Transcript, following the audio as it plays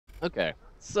Okay,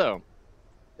 so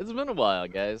it's been a while,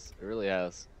 guys. It really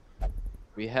has.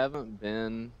 We haven't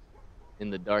been in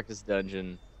the darkest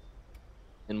dungeon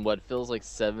in what feels like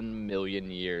 7 million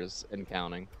years and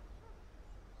counting.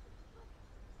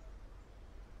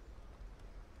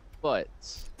 But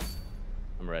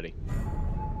I'm ready.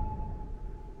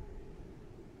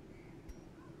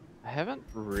 I haven't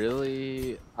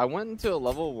really. I went into a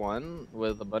level 1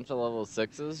 with a bunch of level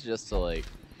 6s just to like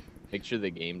make sure the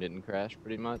game didn't crash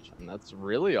pretty much, and that's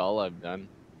really all I've done.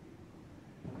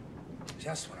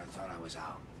 Just when I thought I was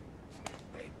out,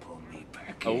 they pulled me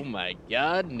back Oh in. my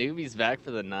god, newbie's back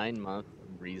for the 9-month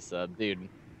resub. Dude,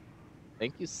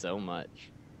 thank you so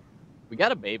much. We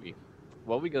got a baby.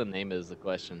 What we gonna name it is the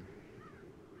question.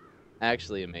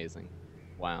 Actually amazing.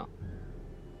 Wow.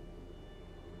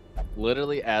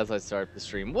 Literally as I start the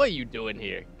stream, what are you doing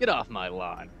here? Get off my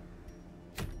lawn.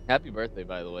 Happy birthday,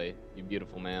 by the way, you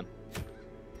beautiful man.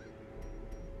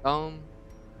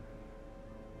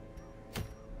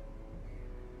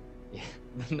 Yeah,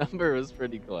 the number was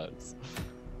pretty close.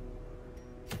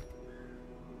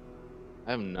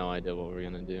 I have no idea what we're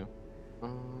gonna do.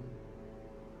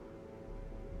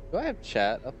 Do I have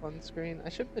chat up on screen? I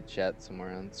should put chat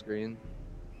somewhere on screen.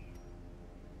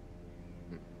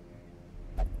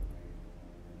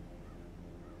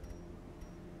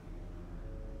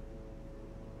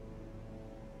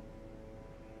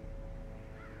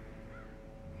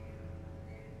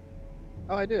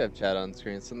 Oh, I do have chat on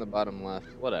screen. It's in the bottom left.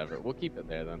 Whatever. We'll keep it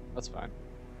there then. That's fine.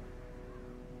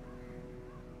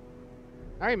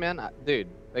 Alright, man. Dude,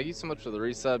 thank you so much for the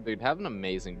resub. Dude, have an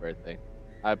amazing birthday.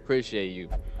 I appreciate you.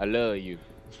 I love you.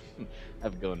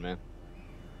 Have a good one, man.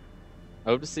 I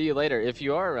hope to see you later. If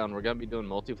you are around, we're going to be doing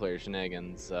multiplayer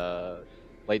shenanigans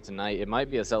late tonight. It might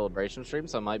be a celebration stream,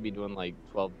 so I might be doing like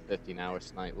 12 to 15 hours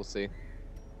tonight. We'll see.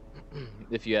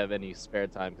 If you have any spare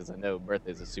time, because I know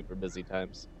birthdays are super busy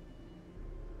times.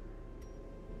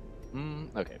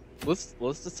 Okay, let's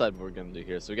decide what we're gonna do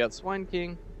here. So we got Swine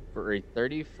King for a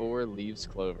 34 leaves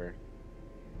clover.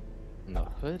 And the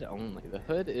hood only. The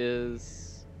hood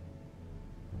is...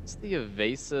 It's the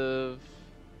evasive...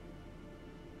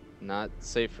 Not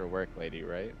safe for work lady,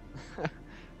 right?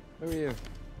 Who are you?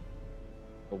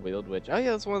 A wheeled witch. Oh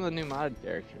yeah, that's one of the new mod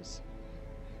characters.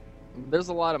 There's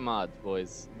a lot of mods,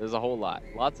 boys. There's a whole lot.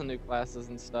 Lots of new classes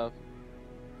and stuff.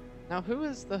 Now, who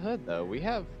is the hood, though? We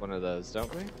have one of those,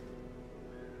 don't we?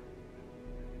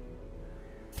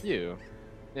 You.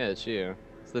 Yeah, it's you.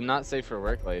 It's the not safe for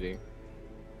work lady.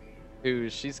 Who,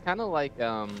 she's kind of like,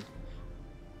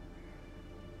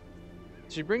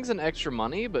 she brings in extra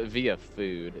money, but via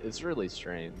food. It's really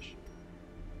strange.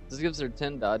 This gives her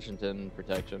 10 dodge and 10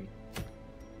 protection.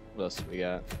 What else do we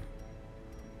got?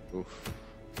 Oof.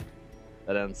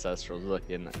 That ancestral's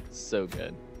looking so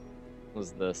good. What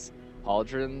was this?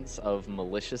 Pauldrons of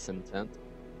malicious intent.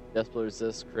 Death blow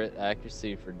resist, crit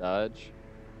accuracy for dodge.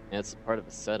 And it's part of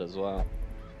a set as well.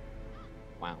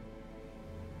 Wow.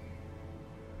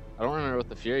 I don't remember what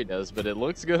the Fury does, but it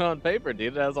looks good on paper,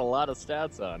 dude. It has a lot of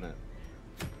stats on it.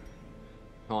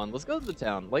 Come on, let's go to the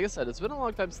town. Like I said, it's been a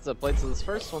long time since I played, so this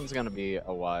first one's gonna be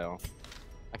a while.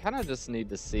 I kind of just need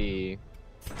to see,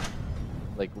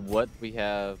 like, what we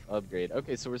have upgrade.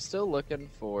 Okay, so we're still looking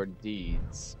for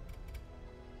deeds.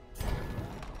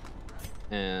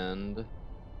 And I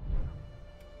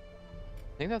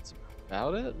think that's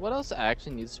about it. What else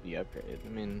actually needs to be upgraded? I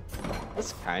mean,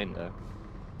 this kinda.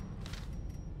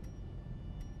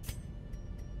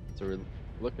 So we're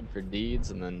looking for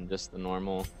deeds and then just the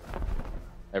normal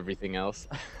everything else.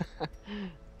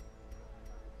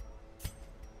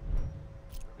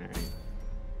 Alright.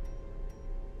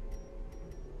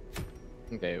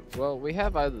 Okay, well, we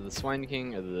have either the Swine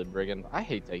King or the Brigand. I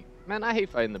hate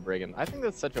fighting the Brigand. I think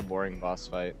that's such a boring boss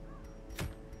fight.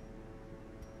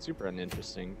 Super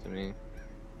uninteresting to me.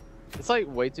 It's like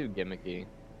way too gimmicky.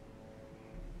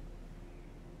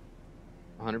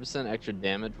 100% extra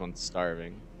damage when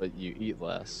starving, but you eat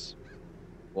less.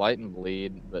 Blight and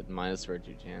bleed, but minus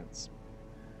virtue chance.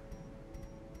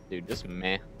 Dude, just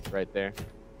meh right there.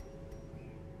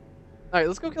 Alright,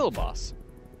 let's go kill a boss.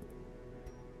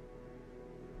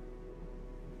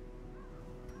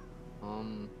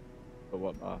 But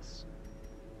what boss?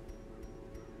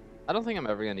 I don't think I'm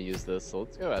ever going to use this, so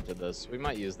let's go after this. We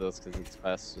might use this because it's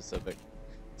class specific.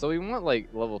 So we want like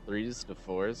level 3s to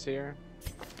 4s here.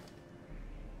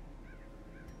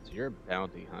 So you're a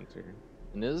bounty hunter.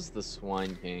 And this is the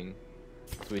Swine King.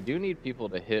 So we do need people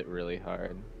to hit really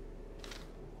hard.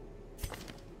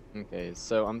 Okay,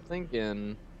 so I'm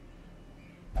thinking...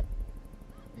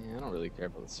 Yeah, I don't really care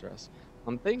about the stress.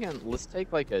 I'm thinking, let's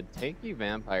take like a tanky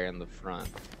vampire in the front.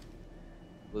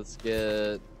 Let's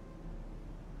get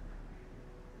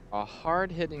a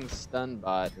hard-hitting stun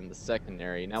bot in the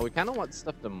secondary. Now, we kind of want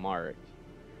stuff to mark.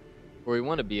 Or we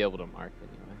want to be able to mark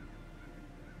anyway.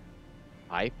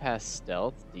 Bypass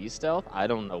stealth? D-stealth? I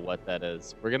don't know what that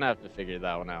is. We're going to have to figure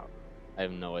that one out. I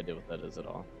have no idea what that is at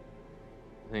all.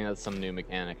 I think that's some new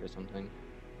mechanic or something.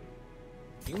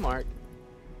 You mark.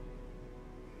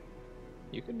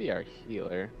 You could be our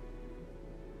healer.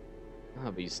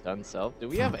 Oh, but you stun self? Do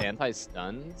we have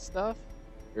anti-stun stuff?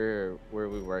 Or were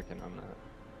we working on that?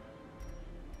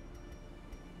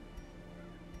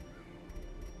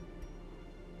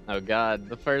 Oh god,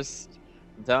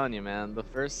 I'm telling you, man, the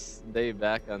first day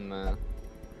back on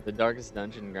the Darkest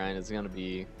Dungeon grind is gonna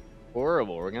be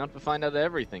horrible. We're gonna have to find out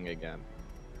everything again.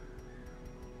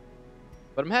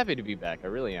 But I'm happy to be back, I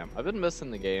really am. I've been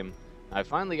missing the game. I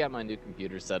finally got my new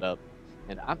computer set up,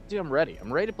 and I'm ready.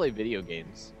 I'm ready to play video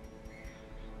games.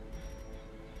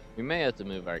 We may have to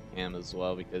move our cam as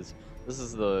well, because this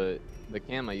is the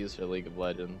cam I use for League of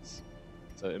Legends.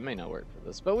 So it may not work for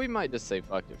this, but we might just say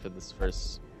fuck it for this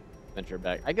first venture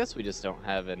back. I guess we just don't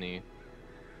have any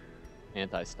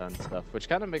anti-stun stuff, which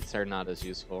kind of makes her not as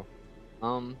useful.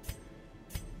 Werewolf.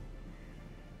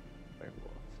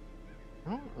 I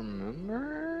don't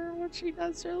remember what she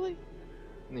does really.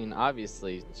 I mean,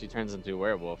 obviously she turns into a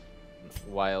werewolf.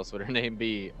 Why else would her name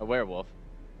be a werewolf?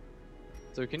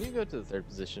 So can you go to the third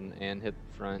position and hit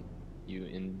the front? You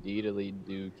indeedly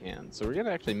do can. So we're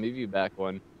gonna actually move you back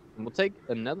one, and we'll take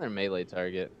another melee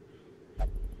target. I'm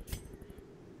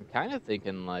kind of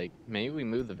thinking like maybe we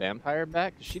move the vampire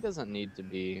back, because she doesn't need to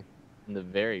be in the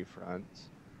very front,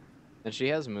 and she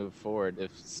has moved forward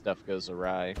if stuff goes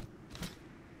awry.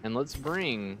 And let's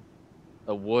bring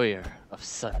a warrior of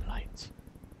sunlight.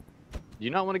 Do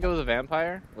you not want to go with the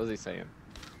vampire? What is he saying?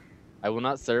 I will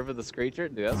not serve with this creature?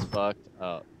 Dude, that's fucked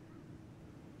up.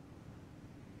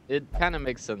 It kind of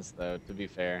makes sense though, to be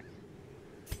fair.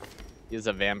 He's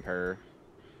a vampire.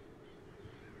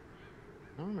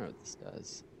 I don't know what this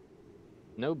does.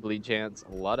 No bleed chance,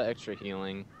 a lot of extra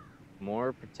healing,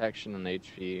 more protection and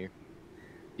HP.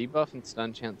 Debuff and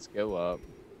stun chance go up.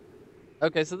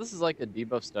 Okay, so this is like a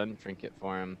debuff stun trinket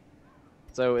for him.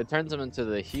 So it turns him into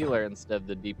the healer instead of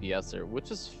the DPSer, which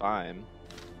is fine.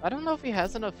 I don't know if he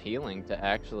has enough healing to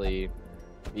actually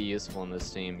be useful in this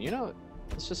team. You know,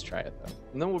 let's just try it though.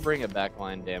 And then we'll bring a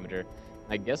backline damager.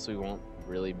 I guess we won't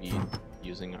really be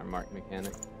using our mark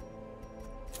mechanic.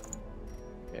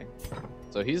 Okay,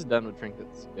 so he's done with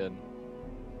trinkets. Good.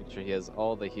 Make sure he has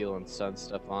all the heal and stun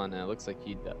stuff on, and it looks like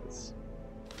he does.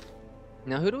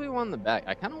 Now, who do we want in the back?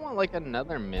 I kind of want like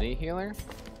another mini healer.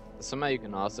 Somebody who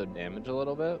can also damage a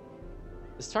little bit.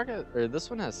 This target, or this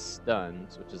one has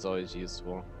stuns, which is always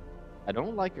useful. I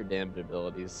don't like your damage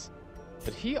abilities,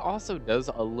 but he also does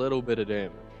a little bit of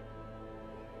damage.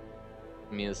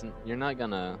 I mean, you're not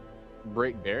gonna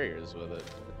break barriers with it.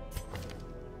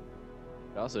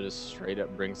 It also just straight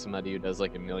up brings somebody who does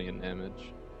like 1,000,000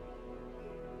 damage.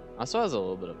 Also has a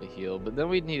little bit of a heal, but then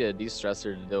we'd need a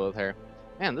de-stressor to deal with her.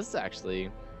 Man, this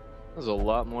was a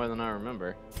lot more than I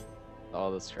remember.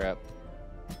 All this crap.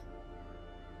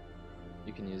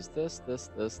 You can use this,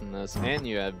 and this, and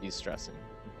you have de-stressing.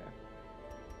 Okay.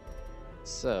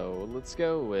 So let's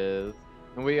go with,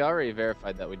 and we already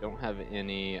verified that we don't have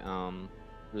any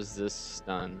resist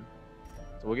stun.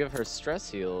 So we'll give her stress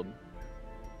healed.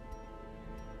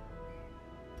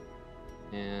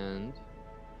 And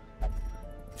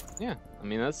yeah, I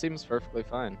mean that seems perfectly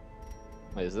fine.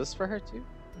 Wait, is this for her too?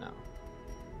 No.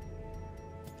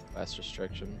 Class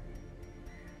restriction.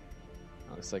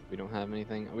 Looks like we don't have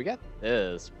anything. We got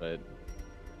this, but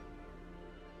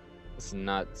it's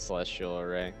not Celestial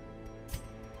Array.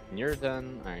 And you're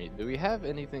done. Alright, do we have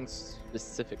anything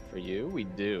specific for you? We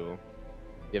do.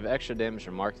 You have extra damage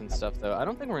or marked and stuff, though. I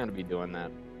don't think we're going to be doing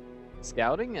that.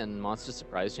 Scouting and Monster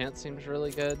Surprise Chance seems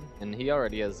really good, and he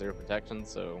already has 0 protection,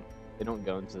 so they don't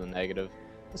go into the negative.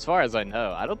 As far as I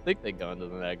know, I don't think they go into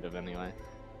the negative anyway.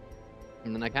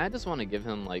 And then I kind of just want to give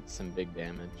him, like, some big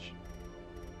damage.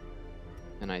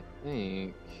 And I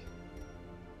think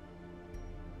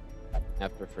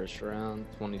after first round,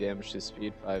 20 damage to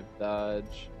speed, 5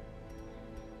 dodge.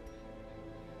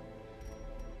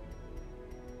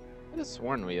 I could have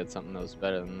sworn we had something that was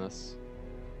better than this.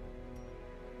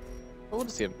 But we'll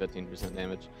just give 15%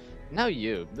 damage. Now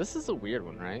you. This is a weird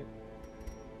one, right?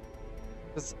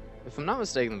 Because if I'm not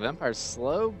mistaken, the vampire's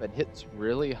slow, but hits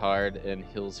really hard and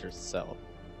heals herself.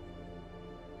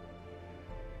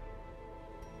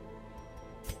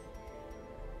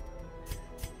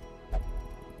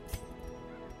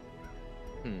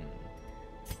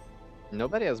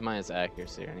 Nobody has minus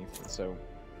accuracy or anything, so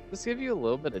just give you a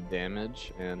little bit of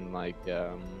damage and like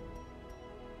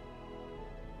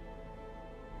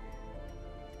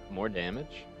more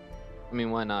damage? I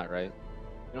mean, why not, right?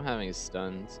 We don't have any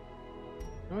stuns.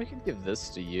 And we could give this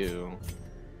to you.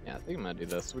 Yeah, I think I'm gonna do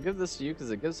this. We'll give this to you because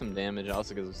it gives some damage. It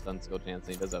also gives a stun skill chance,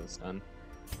 and he does have a stun.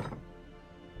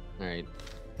 Alright.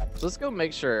 So let's go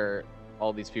make sure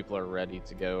all these people are ready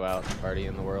to go out and party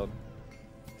in the world.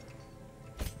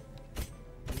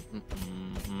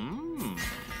 I'm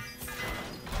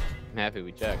happy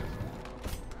we checked.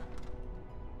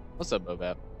 What's up,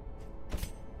 Bobap?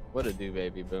 What a do,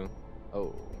 baby boo.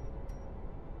 Oh.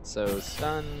 So,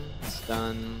 stun,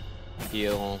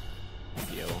 heal,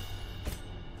 heal.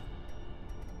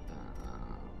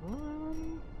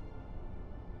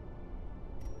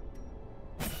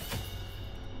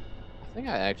 I think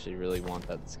I actually really want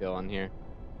that skill on here.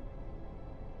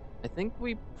 I think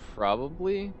we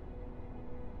probably...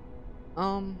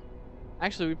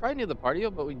 Actually, we probably need the party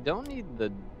heal, but we don't need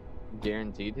the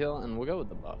guaranteed heal, and we'll go with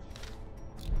the buff.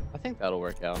 I think that'll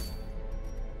work out.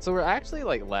 So we're actually,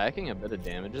 like, lacking a bit of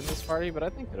damage in this party, but I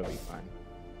think it'll be fine.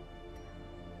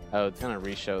 Oh, it's gonna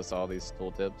re-show us all these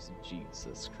tooltips.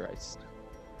 Jesus Christ.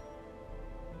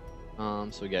 So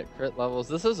we get crit levels.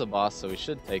 This is a boss, so we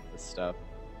should take this stuff.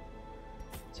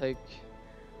 Take...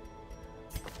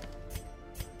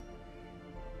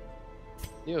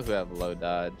 You who have low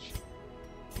dodge,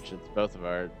 which is both of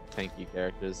our tanky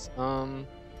characters.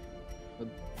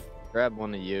 Grab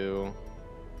one of you.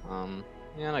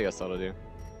 Yeah, I guess that'll do.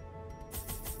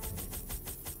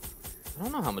 I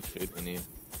don't know how much food we need.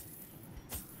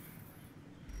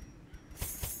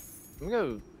 I'm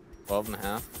gonna go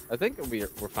 12.5. I think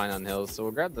we're fine on hills, so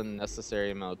we'll grab the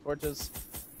necessary amount of torches,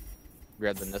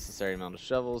 grab the necessary amount of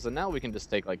shovels, and now we can just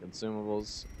take like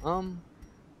consumables.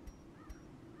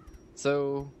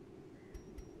 So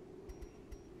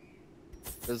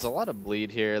there's a lot of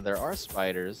bleed here. There are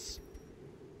spiders.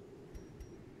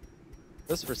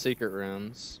 This for secret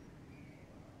rooms.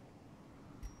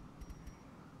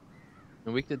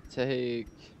 And we could take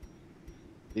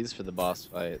these for the boss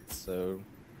fight, so...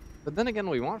 But then again,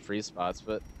 we want free spots,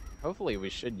 but hopefully we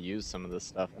should use some of this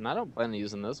stuff. And I don't plan on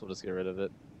using this, we'll just get rid of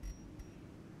it.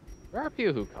 There are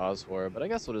people who cause war, but I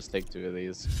guess we'll just take 2 of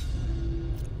these.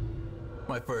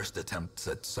 My first attempts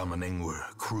at summoning were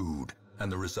crude,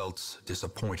 and the results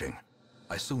disappointing.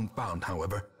 I soon found,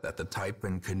 however, that the type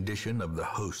and condition of the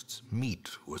host's meat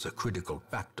was a critical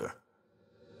factor.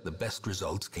 The best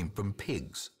results came from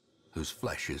pigs, whose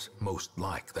flesh is most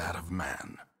like that of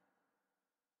man.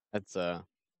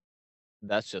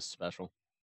 That's just special.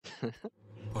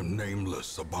 A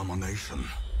nameless abomination.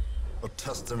 A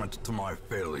testament to my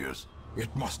failures.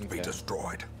 It must be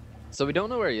destroyed. So we don't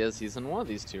know where he is. He's in one of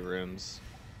these 2 rooms.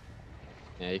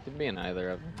 Yeah, he could be in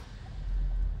either of them.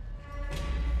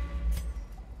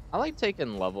 I like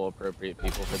taking level appropriate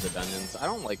people for the dungeons. I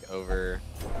don't like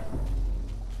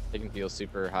taking people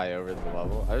super high over the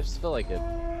level. I just feel like it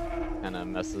kind of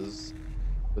messes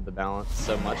with the balance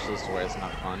so much as to where it's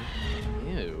not fun.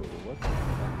 Ew, what the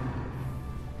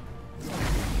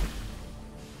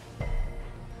fuck?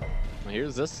 Well,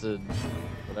 here's this to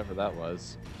whatever that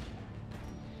was.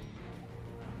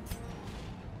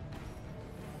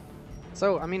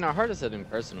 So, I mean, our hardest hit in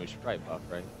person, we should probably buff,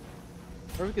 right?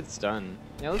 Or we could stun.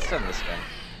 Yeah, let's stun this guy.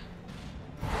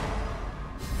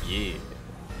 Yeah.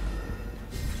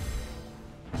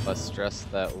 Less stress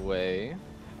that way.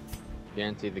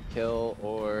 Guarantee the kill,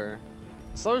 or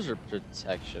slows your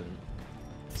protection.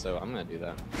 So I'm gonna do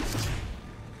that.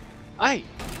 Aye!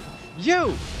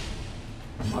 Yo!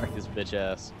 Mark his bitch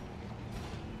ass.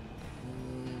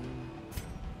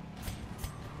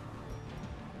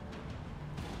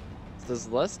 It says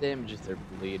less damage if they're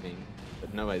bleeding,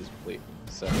 but nobody's bleeding,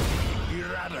 so.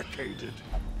 Eradicated.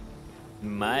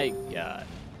 My god.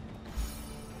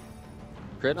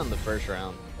 Crit on the first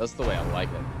round. That's the way I like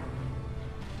it.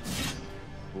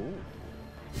 Ooh.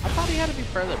 I thought he had to be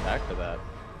further back for that.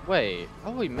 Wait.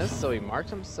 Oh, he missed, so he marked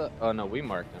himself. Oh, no, we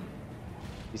marked him.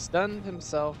 He stunned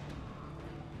himself,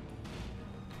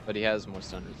 but he has more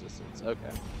stun resistance.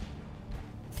 Okay.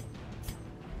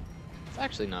 It's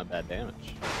actually not bad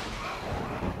damage.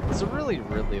 It's a really,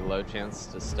 really low chance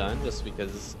to stun just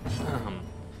because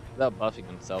without buffing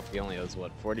himself, he only has,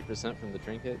 what, 40% from the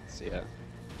trinkets? Yeah.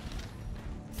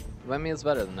 But I mean, it's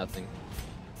better than nothing.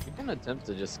 You can attempt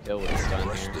to just kill with stun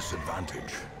Press here.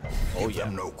 disadvantage. Oh, Give yeah.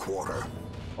 them no quarter.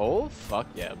 Oh, fuck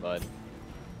yeah, bud.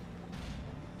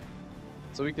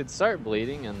 So we could start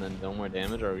bleeding and then deal more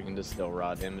damage, or we can just deal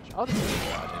raw damage. I'll just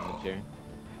deal raw damage here.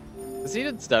 Because he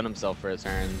did stun himself for a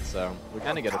turn, so we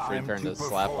kind of get a free turn to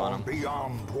slap on him.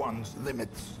 Beyond one's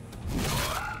limits.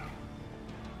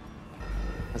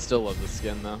 I still love the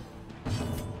skin, though.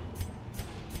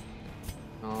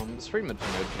 It's pretty much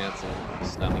no chance of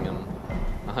stunning him.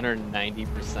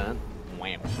 190%.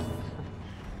 Wham.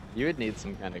 You would need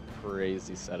some kind of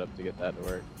crazy setup to get that to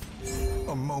work.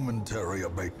 A momentary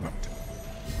abatement.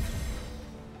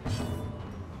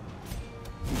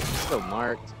 Still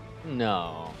marked.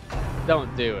 No.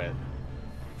 Don't do it.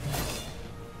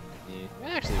 Yeah,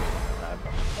 actually, it wasn't that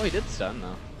bad. Oh, he did stun,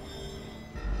 though.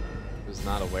 I was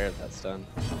not aware of that stun.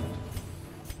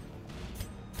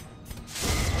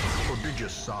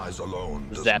 Prodigious size alone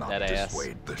does Zap not that ass.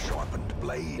 dissuade the sharpened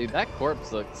blade. Dude, that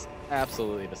corpse looks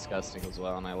absolutely disgusting as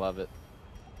well, and I love it.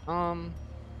 Yeah,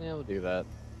 we'll do that.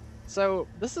 So,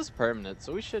 this is permanent,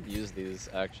 so we should use these,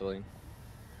 actually.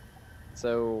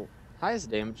 So, highest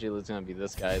damage deal is going to be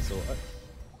this guy, so...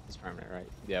 it's permanent, right?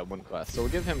 Yeah, 1 class. So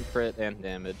we'll give him crit and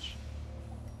damage.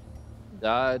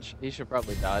 Dodge. He should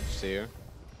probably dodge, too.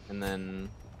 And then,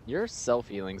 you're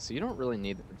self-healing, so you don't really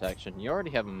need the protection. You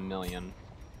already have 1,000,000.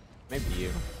 Maybe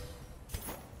you.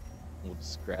 We'll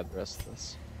just grab the rest of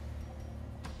this.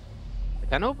 I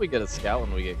kind of hope we get a scout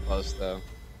when we get close, though.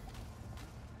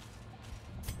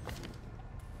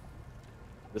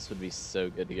 This would be so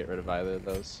good to get rid of either of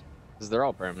those. Because they're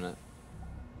all permanent.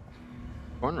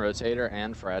 Torn Rotator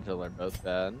and Fragile are both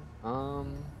bad. I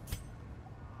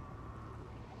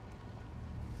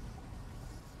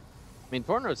mean,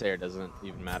 Torn Rotator doesn't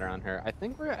even matter on her. I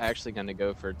think we're actually going to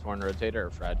go for Torn Rotator or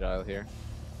Fragile here.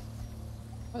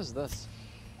 What is this?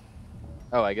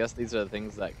 Oh, I guess these are the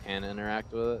things that can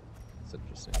interact with it. It's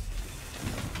interesting.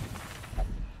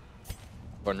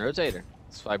 Torn Rotator.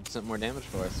 It's 5% more damage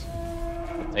for us.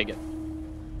 We'll take it.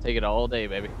 Take it all day,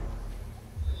 baby.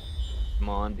 Come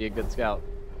on, be a good scout.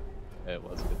 It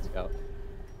was a good scout.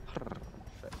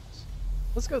 Perfect.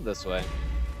 Let's go this way.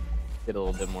 Get a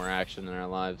little bit more action in our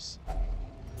lives.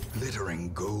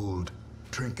 Glittering gold,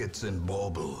 trinkets and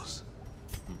baubles,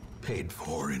 paid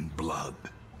for in blood.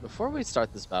 Before we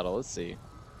start this battle, let's see.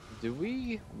 Do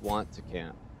we want to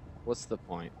camp? What's the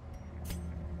point?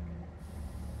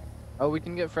 Oh, we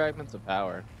can get fragments of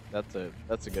power. That's a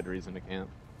good reason to camp.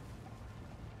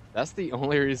 That's the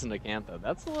only reason to camp, though.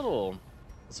 That's a little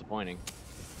disappointing.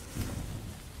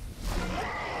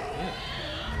 Yeah.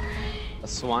 A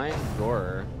swine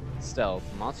gorer. Stealth.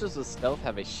 Monsters with stealth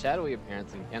have a shadowy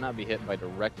appearance and cannot be hit by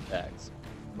direct attacks,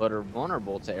 but are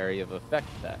vulnerable to area of effect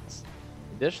attacks.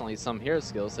 Additionally, some hero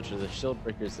skills, such as the Shield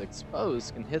Breaker's Expose,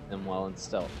 can hit them while in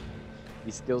stealth.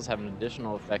 These skills have an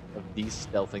additional effect of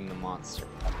de-stealthing the monster.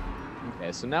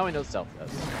 Okay, so now we know stealth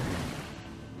does.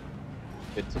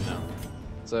 Good to know.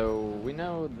 So, we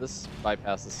know this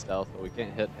bypasses stealth, but we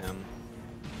can't hit him.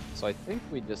 So I think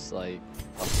we just, like,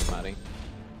 help somebody.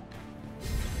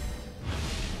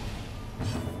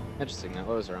 Interesting, that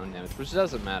lowers our own damage, which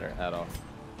doesn't matter at all.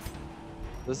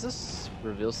 Does this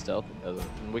reveal stealth? It doesn't.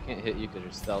 And we can't hit you because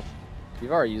you're stealth.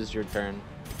 You've already used your turn.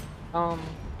 How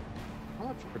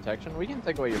much protection? We can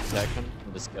take away your protection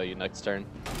and just kill you next turn.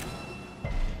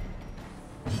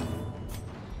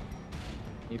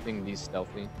 Keeping these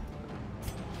stealthy.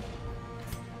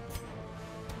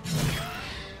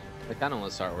 I kind of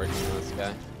want to start working on this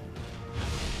guy.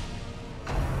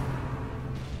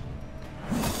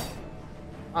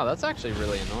 Oh, that's actually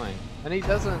really annoying. And he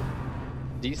doesn't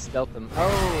de-stealth them.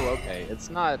 Oh, okay. It's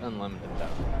not unlimited,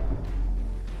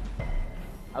 though.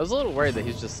 I was a little worried that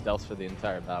he's just stealth for the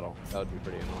entire battle. That would be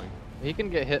pretty annoying. He can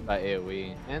get hit by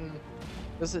AoE. And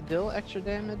does it deal extra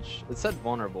damage? It said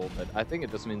vulnerable, but I think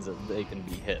it just means that they can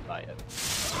be hit by it.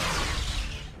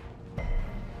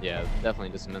 Yeah, definitely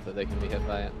just meant that they can be hit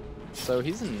by it. So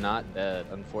he's not dead,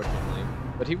 unfortunately.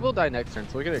 But he will die next turn,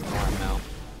 so we can ignore him now.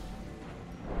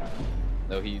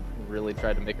 Though he really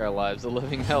tried to make our lives a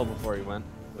living hell before he went,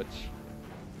 which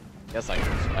I guess I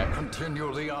can respect.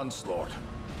 Continue the onslaught.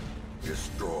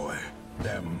 Destroy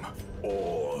them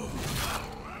all.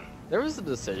 There was a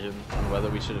decision on whether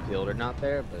we should have healed or not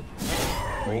there, but...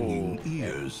 Ringing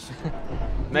ears.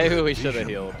 Maybe we should have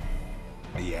healed.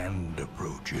 The end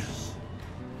approaches.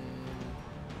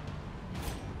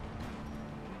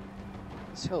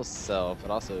 This heals self,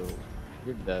 but also,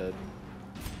 you're dead.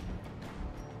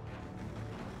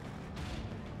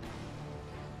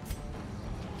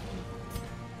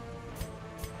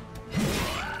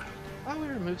 Why would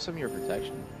we remove some of your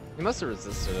protection? You must have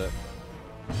resisted it.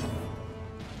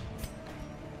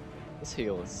 This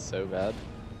heal is so bad.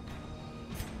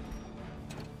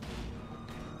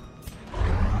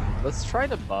 Let's try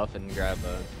to buff and grab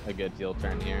a good heal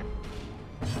turn here.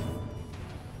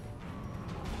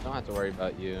 Don't have to worry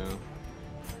about you.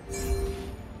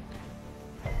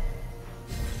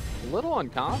 A little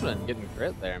unconfident getting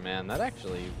crit there, man. That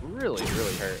actually really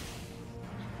hurt.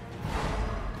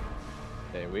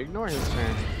 Okay, we ignore his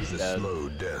turn. He's The dead. slow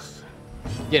death.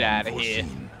 Get out of here.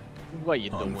 Unforeseen, What you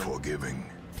doing? Unforgiving.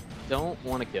 Don't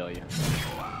want to kill you.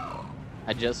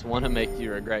 I just want to make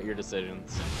you regret your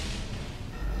decisions.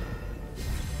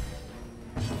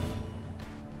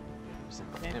 Some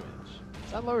damage.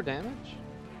 Is that lower damage?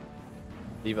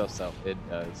 Debuff self. It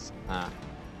does. Ah.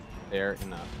 Fair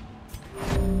enough.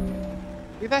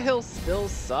 Dude, that hill still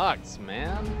sucks,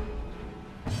 man.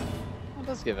 It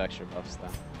does give extra buffs, though.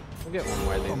 We'll get one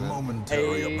worthy. A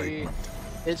momentary Hey, abatement.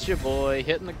 it's your boy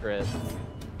hitting the crit.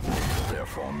 Their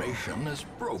formation is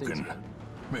broken.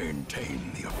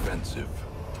 Maintain the offensive.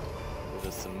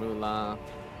 Just some moolah.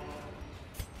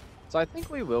 So I think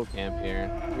we will camp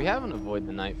here. We have an avoid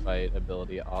the night fight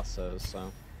ability also, so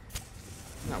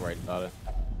I'm not worried about it.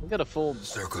 We'll get a full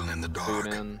Circle in the food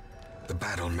dark. in. The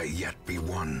battle may yet be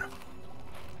won.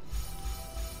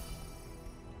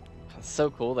 It's so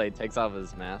cool that he takes off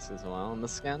his mask as well in the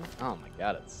skin. Oh my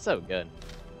god, it's so good.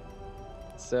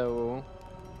 So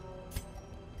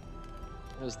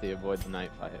there's the avoid the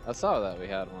night fight. I saw that we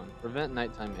had one. Prevent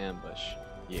nighttime ambush.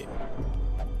 Yeah.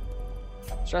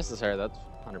 Stresses her, that's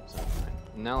 100% fine.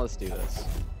 Now let's do this.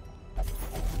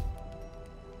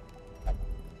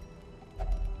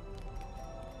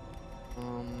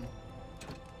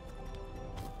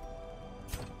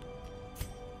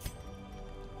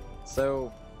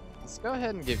 So let's go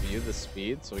ahead and give you the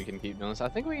speed so we can keep doing this. I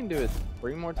think we can do it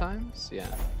 3 more times. Yeah.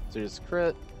 So just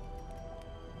crit.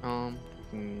 How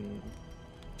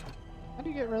do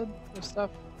you get rid of stuff?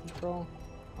 Control.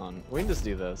 We can just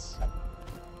do this.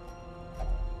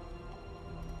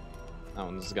 That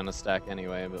one's gonna stack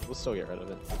anyway, but we'll still get rid of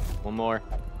it. One more.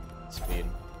 Speed.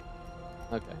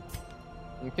 Okay.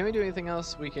 And can we do anything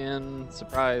else? We can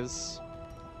surprise.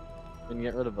 We can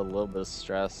get rid of a little bit of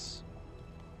stress.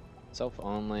 Self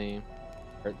only.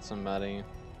 Hurt somebody.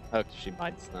 Oh, she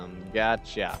bites them.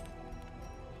 Gotcha.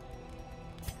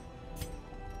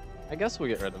 I guess we'll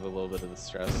get rid of a little bit of the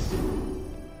stress.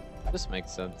 This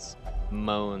makes sense.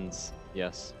 Moans.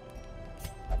 Yes.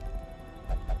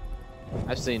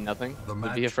 I've seen nothing The to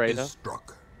match be afraid is of.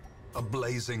 struck. A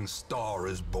blazing star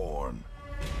is born.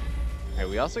 Alright,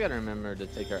 we also gotta remember to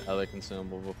take our other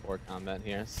consumable before combat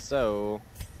here. So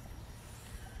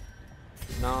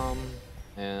Nom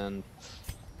and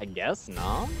I guess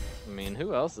Nom? I mean,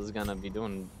 who else is gonna be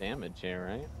doing damage here,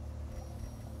 right?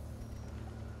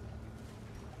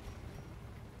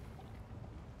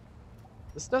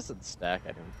 This doesn't stack,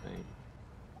 I don't think.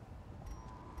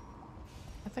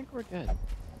 I think we're good.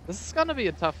 This is gonna be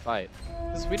a tough fight.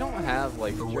 Because we don't have,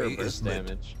 like, The pure way burst is lit.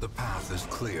 damage. The path is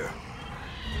clear.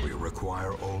 We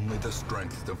require only the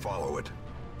strength to follow it.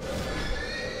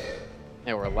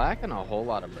 Yeah, we're lacking a whole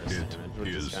lot of burst It damage, which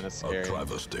is is kind of a scary.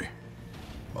 travesty.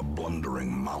 A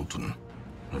blundering mountain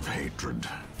of hatred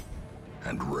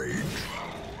and rage.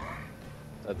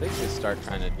 So I think we start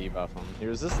trying to debuff him. He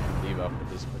resisted the debuff,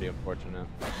 which is pretty unfortunate.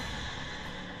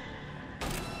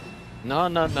 No,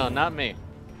 no, no, not me.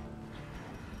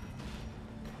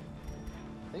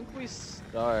 I think we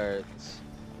start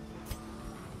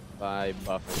by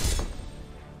buffing.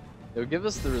 It would give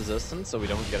us the resistance so we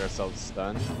don't get ourselves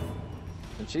stunned.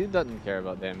 And she doesn't care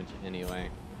about damage anyway.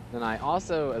 Then I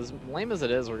also, as lame as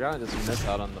it is, we're gonna just miss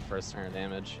out on the first turn of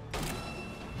damage.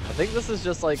 I think this is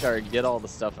just like our get all the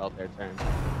stuff out there turn.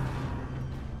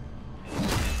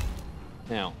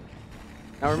 Now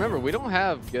remember, we don't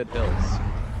have good heals.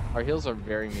 Our heals are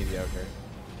very mediocre.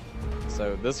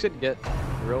 So this could get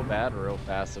real bad real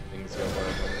fast if things go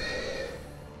horribly.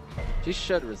 She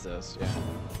should resist, yeah.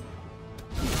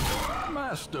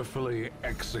 Masterfully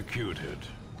executed.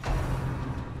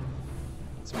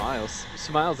 Smiles.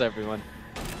 Smiles, everyone.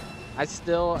 I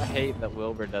still hate that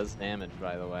Wilbur does damage,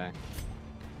 by the way.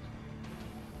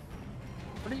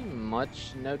 Pretty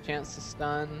much no chance to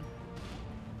stun.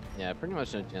 Yeah, pretty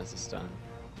much no chance to stun.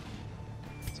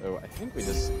 So I think we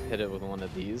just hit it with one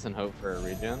of these and hope for a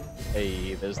regen.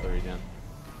 Hey, there's the regen.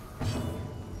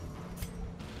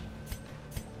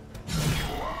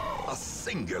 A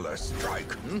singular strike.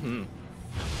 Mm-hmm.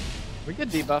 We get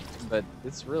debuffed, but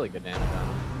it's really good damage on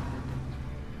him.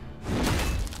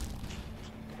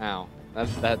 Ow.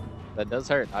 That does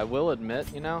hurt. I will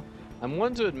admit, you know, I'm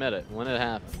one to admit it when it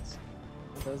happens.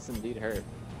 It does indeed hurt.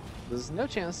 There's no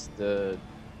chance to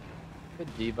could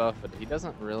debuff, but he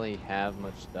doesn't really have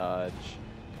much dodge.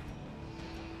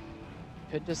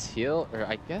 Could just heal, or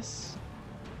I guess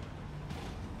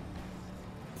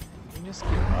you can just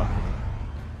keep buffing.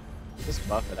 Just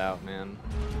buff it out, man.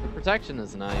 The protection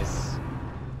is nice.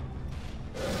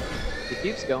 He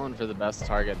keeps going for the best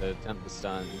target to attempt to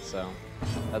stun, so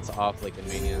that's awfully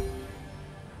convenient.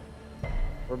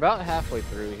 We're about halfway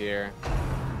through here.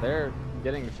 They're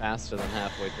getting faster than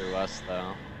halfway through us,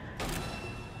 though.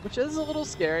 Which is a little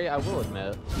scary, I will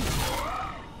admit.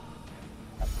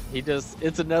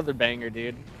 It's another banger,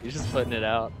 dude. He's just putting it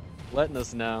out, letting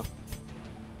us know.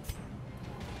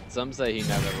 Some say he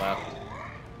never left.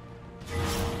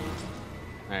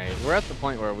 Alright, we're at the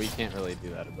point where we can't really do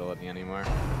that ability anymore.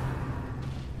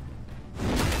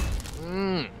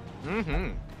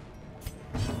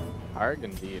 Arg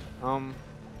indeed.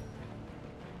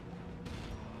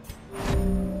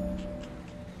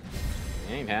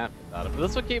 He ain't happy about it, but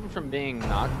this will keep him from being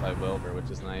knocked by Wilbur, which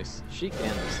is nice. She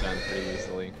can be stunned pretty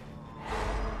easily.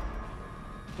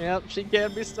 Yep, she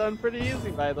can be stunned pretty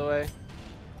easy, by the way.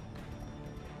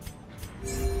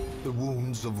 The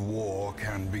wounds of war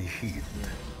can be healed,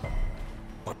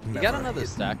 but never He got another hidden.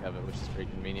 stack of it, which is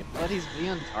pretty convenient, but he's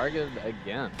being targeted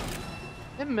again.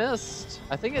 It missed.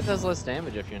 I think it does less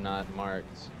damage if you're not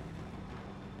marked.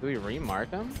 Do we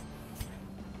remark him?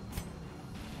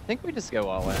 I think we just go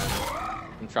all in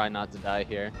and try not to die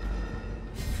here.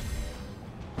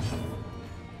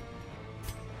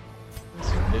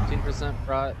 15%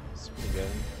 fraught. It's pretty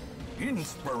good.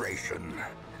 Inspiration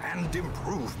and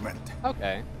improvement.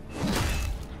 Okay.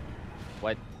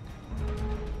 What?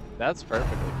 That's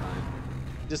perfectly fine.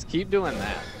 Just keep doing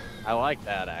that. I like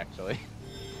that, actually.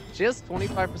 She has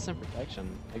 25% protection.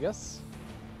 I guess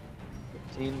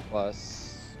 15 plus...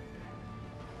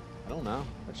 I don't know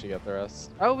where she got the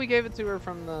rest. Oh, we gave it to her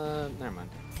from the... Never mind.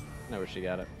 I know where she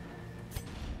got it.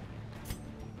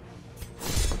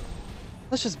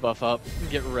 Let's just buff up and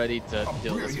get ready to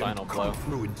deal this final blow.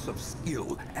 Confluence of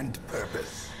skill and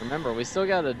purpose. Remember, we still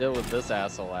gotta deal with this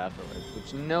asshole afterwards,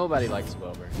 which nobody likes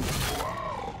Wilbur.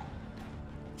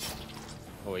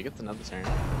 Oh, he gets another turn.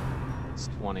 It's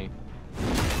 20.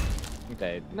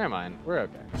 Okay, never mind. We're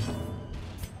okay.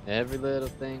 Every little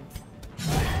thing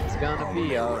is gonna How be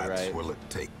many alright. rats will it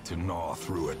take to gnaw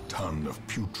through a ton of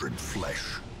putrid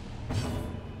flesh?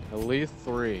 At least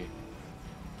 3.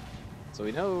 So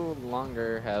we no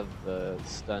longer have the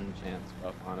stun chance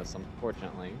buff on us,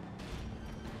 unfortunately.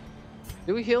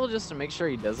 Do we heal just to make sure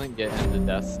he doesn't get into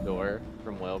death's door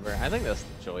from Wilbur? I think that's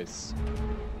the choice.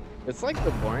 It's like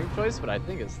the boring choice, but I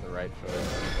think it's the right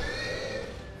choice.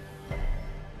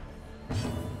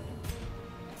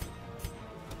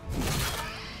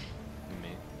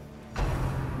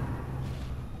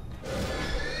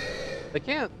 They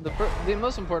can't. The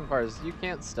most important part is you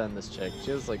can't stun this chick.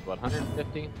 She has like what,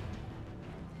 150?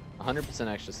 100%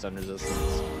 extra stun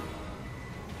resistance.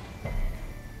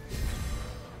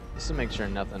 Just to make sure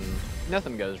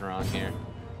nothing goes wrong here.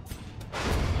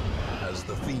 As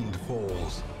the fiend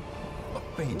falls, a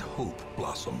faint hope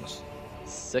blossoms.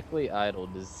 Sickly idle,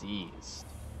 diseased.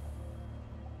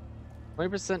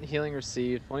 20% healing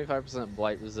received, 25%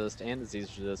 blight resist and disease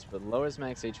resist, but lowers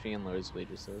max HP and lowers bleed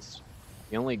resist.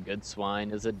 The only good swine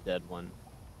is a dead one.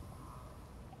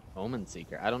 Omen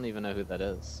Seeker. I don't even know who that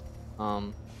is.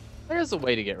 There's a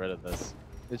way to get rid of this.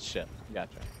 It's shit.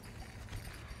 Gotcha.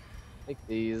 Take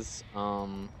these. I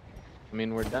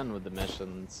mean, we're done with the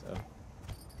mission, so.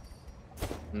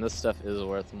 And this stuff is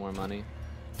worth more money.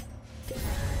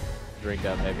 Drink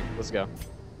up, baby. Let's go.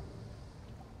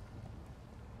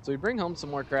 So we bring home some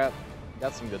more crap.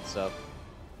 Got some good stuff.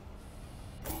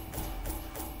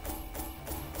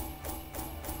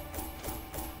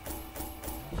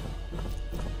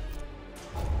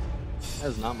 That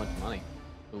is not much money.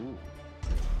 Ooh.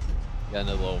 Got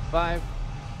another level 5.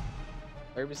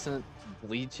 30%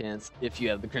 bleed chance if you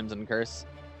have the Crimson Curse.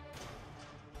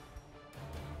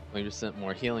 20%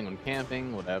 more healing when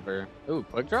camping, whatever. Ooh,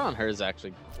 quick draw on her is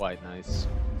actually quite nice.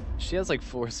 She has like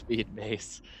 4 speed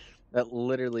base. That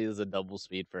literally is a double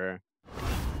speed for her.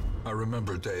 I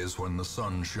remember days when the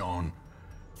sun shone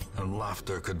and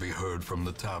laughter could be heard from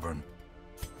the tavern.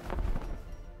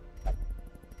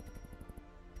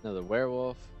 Another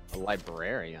werewolf, a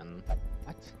librarian.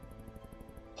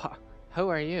 What? Who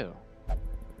are you?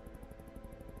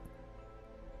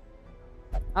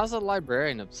 How's a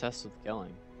librarian obsessed with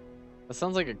killing? That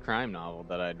sounds like a crime novel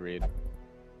that I'd read.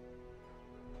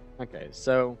 Okay,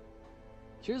 so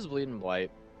cures bleed and blight.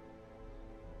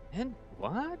 And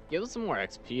what? Gives them more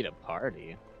XP to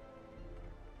party.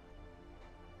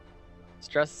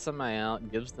 Stresses somebody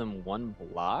out, gives them 1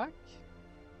 block?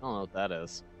 I don't know what that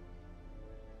is.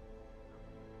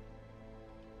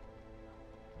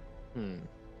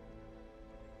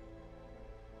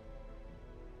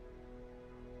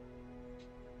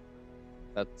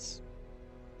 That's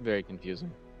very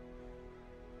confusing.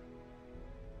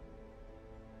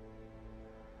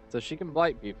 So she can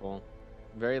blight people.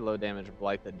 Very low damage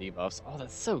blight that debuffs. Oh,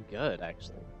 that's so good,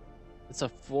 actually. It's a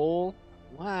full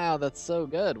Wow, that's so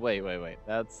good. Wait, wait, wait.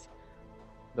 That's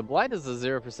the blight is a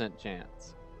 0%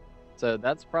 chance. So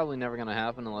that's probably never gonna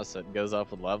happen unless it goes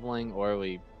up with leveling or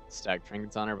we stack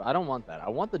trinkets on her. But I don't want that. I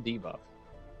want the debuff.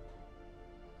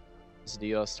 This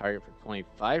deals target for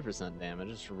 25% damage.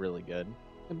 It's really good.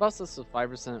 It buffs us with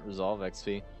 5% resolve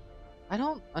XP. I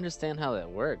don't understand how that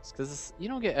works, because you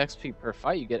don't get XP per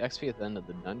fight, you get XP at the end of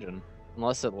the dungeon.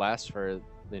 Unless it lasts for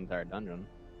the entire dungeon.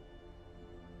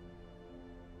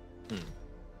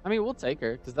 I mean, we'll take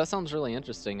her, because that sounds really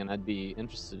interesting, and I'd be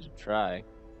interested to try.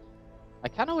 I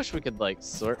kind of wish we could, like,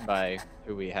 sort by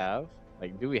who we have.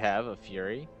 Like, do we have a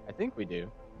Fury? I think we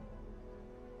do.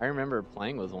 I remember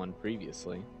playing with one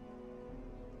previously.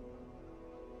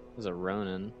 It was a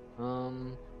Ronin.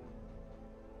 I'm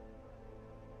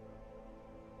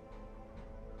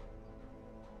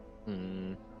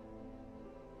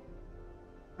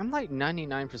like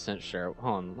 99% sure.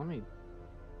 Hold on, let me...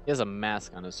 He has a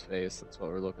mask on his face. That's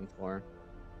what we're looking for.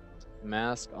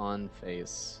 Mask on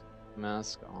face.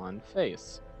 Mask on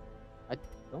face. I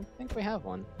don't think we have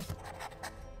one.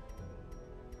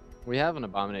 We have an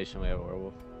abomination. We have a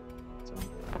werewolf. So.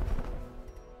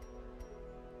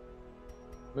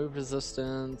 Move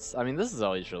resistance. I mean, this is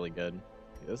always really good.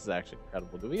 This is actually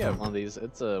incredible. Do we have one of these?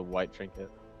 It's a white trinket.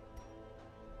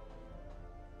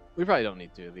 We probably don't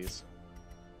need two of these.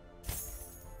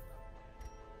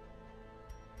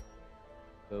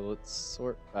 So let's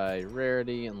sort by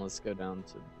rarity and let's go down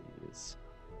to these.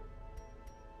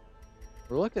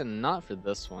 We're looking not for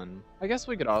this one. I guess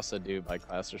we could also do by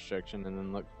class restriction and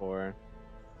then look for...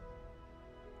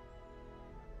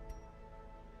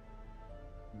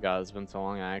 God, it's been so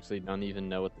long I actually don't even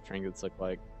know what the trinkets look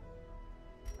like.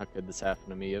 How could this happen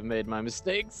to me? I've made my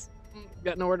mistakes.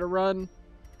 Got nowhere to run.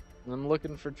 And I'm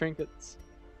looking for trinkets.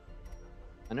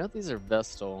 I know these are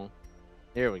Vestal.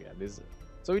 Here we go. These are...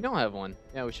 So we don't have one.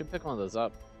 Yeah, we should pick one of those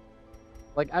up.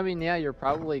 Like, I mean, yeah, you're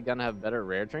probably gonna have better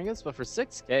rare trinkets, but for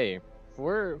 6k,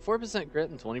 4%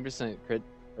 crit and 20% crit,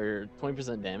 or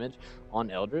 20% damage on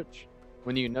Eldritch,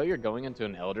 when you know you're going into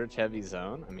an Eldritch heavy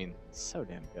zone, I mean, so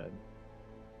damn good.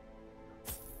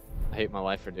 I hate my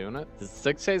life for doing it.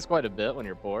 6k is quite a bit when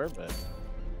you're poor, but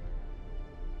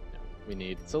no, we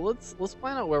need. So let's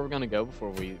plan out where we're gonna go before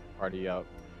we party up.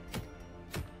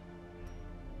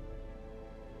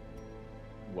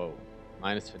 Whoa,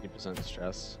 minus 50%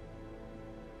 stress.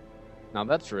 Now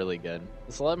that's really good.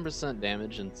 It's 11%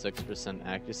 damage and 6%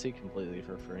 accuracy completely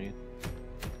for free.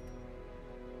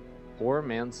 Poor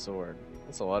man's sword.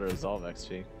 That's a lot of resolve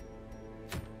XP.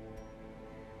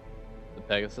 The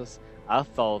Pegasus. I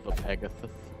thought of a Pegasus.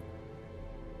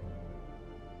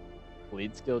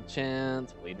 Bleed skill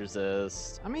chance, bleed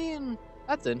resist. I mean,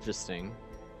 that's interesting.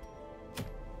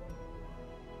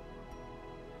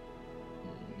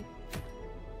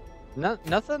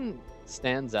 Nothing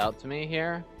stands out to me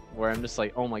here where I'm just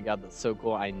like, oh my god, that's so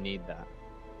cool, I need that.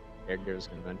 Air Gears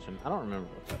Convention. I don't remember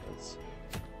what that is.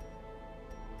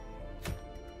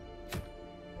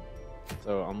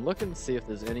 So I'm looking to see if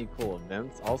there's any cool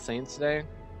events. All Saints Day.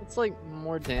 It's like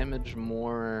more damage,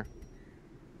 more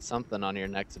something on your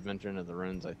next adventure into the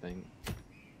runes, I think.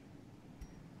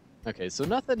 Okay, so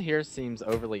nothing here seems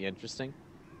overly interesting.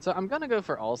 So I'm gonna go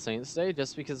for All Saints Day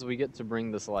just because we get to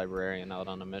bring this librarian out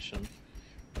on a mission.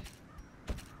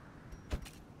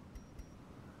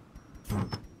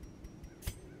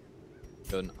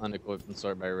 Go and unequip and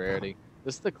sort by rarity.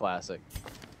 This is the classic.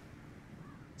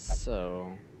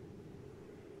 So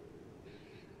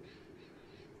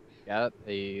got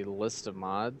a list of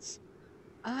mods.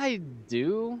 I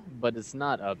do, but it's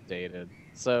not updated.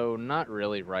 So not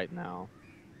really right now.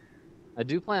 I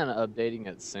do plan on updating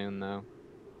it soon though.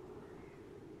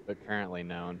 But currently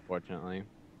no, unfortunately.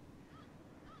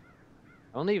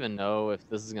 I don't even know if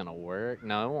this is gonna work.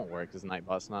 No, it won't work because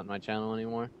Nightbot's not in my channel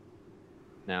anymore.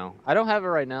 No, I don't have it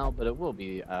right now, but it will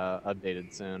be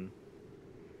updated soon.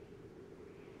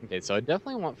 Okay, so I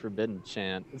definitely want Forbidden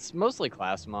Chant. It's mostly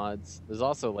class mods. There's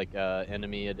also like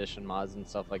enemy edition mods and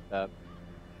stuff like that.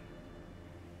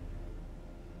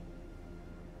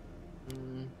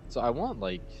 So I want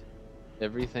like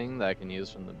everything that I can use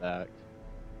from the back.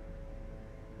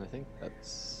 I think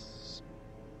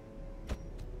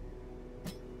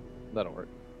that'll work.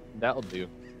 That'll do.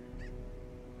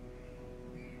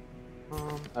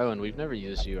 Oh, and we've never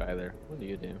used you either. What do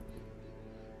you do?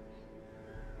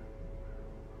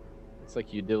 Looks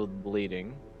like you deal with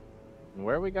bleeding. And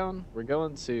where are we going? We're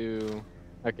going to...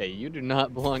 Okay, you do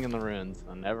not belong in the ruins,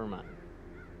 so never mind.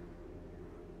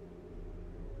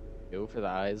 Go for the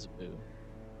eyes, boo.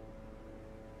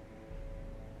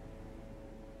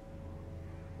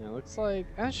 Yeah, it looks like...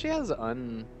 she has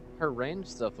her range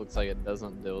stuff looks like it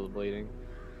doesn't deal with bleeding.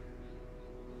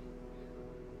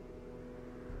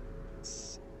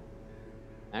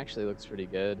 Actually looks pretty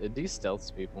good. It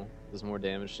de-stealths people. Does more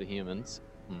damage to humans.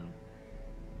 I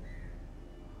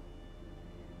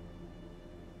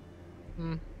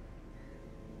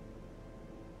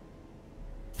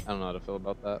don't know how to feel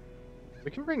about that.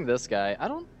 We can bring this guy. I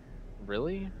don't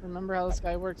really remember how this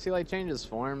guy works. He like changes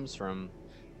forms from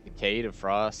decay to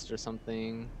frost or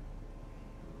something.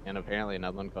 And apparently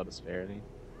another one called disparity.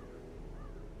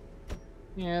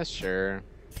 Yeah, sure.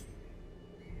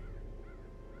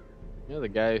 You know the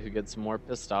guy who gets more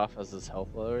pissed off as his health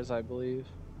lowers, I believe.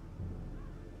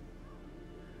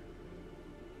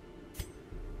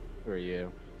 Who are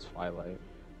you? Twilight.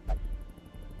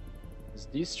 His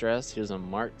de-stress, here's a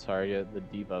marked target, the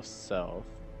debuff self.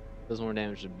 Does more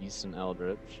damage to Beast and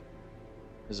Eldritch.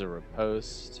 There's a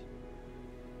riposte.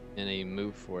 And a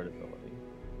move forward ability.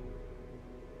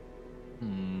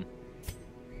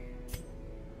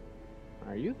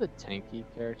 Are you the tanky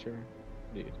character?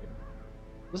 What do you do?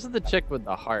 This is the chick with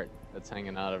the heart that's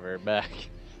hanging out of her back.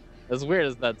 As weird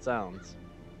as that sounds.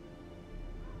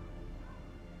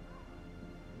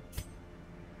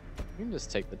 We can just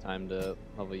take the time to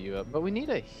level you up, but we need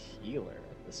a healer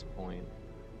at this point.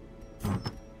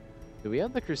 Do we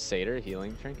have the Crusader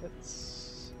healing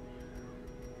trinkets?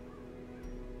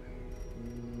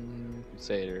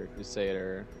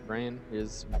 Crusader. Brain,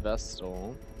 here's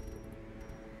Vestal.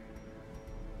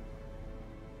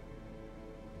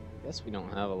 Guess we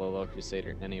don't have a low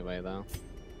Crusader anyway, though.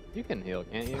 You can heal,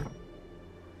 can't you?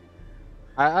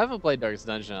 I haven't played Dankest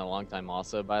Dungeon in a long time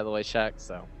also, by the way, Shaq,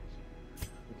 so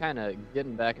I'm kind of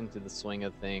getting back into the swing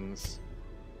of things.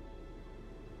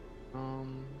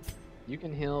 You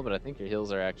can heal, but I think your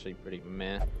heals are actually pretty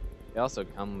meh. They also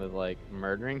come with, like,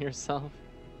 murdering yourself.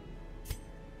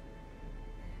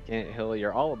 Can't heal.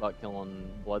 You're all about killing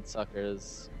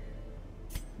bloodsuckers.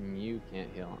 You can't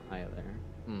heal either.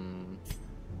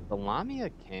 The Lamia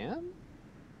can?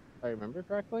 If I remember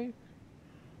correctly?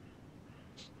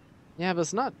 Yeah, but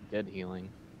it's not good healing.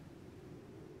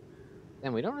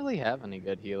 And we don't really have any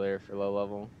good healer for low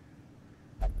level.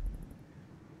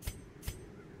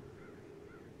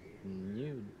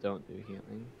 You don't do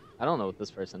healing. I don't know what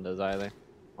this person does either.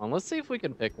 Let's see if we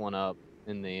can pick one up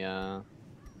in the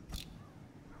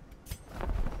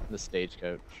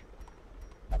stagecoach.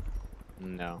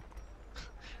 No.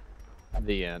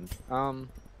 The end.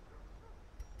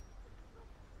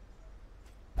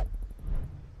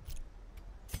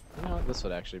 You know what? This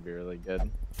would actually be really good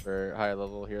for higher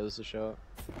level heroes to show up.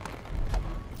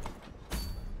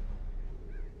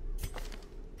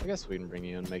 I guess we can bring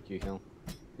you and make you heal.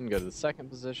 You can go to the second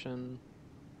position.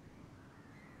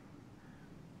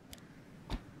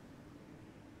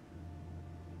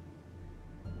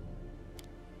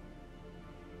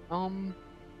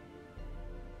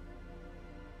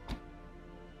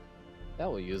 That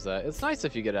will use that. It's nice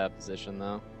if you get out of position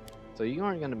though. So you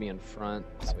aren't going to be in front,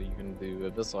 so you can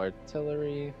do Abyssal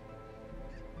Artillery.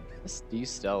 This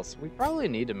de-stealth. We probably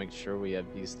need to make sure we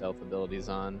have de-stealth abilities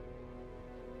on.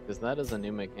 Because that is a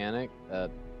new mechanic that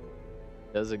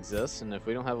does exist, and if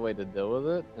we don't have a way to deal with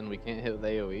it, and we can't hit with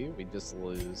AoE, we just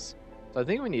lose. So I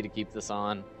think we need to keep this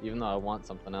on, even though I want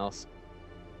something else.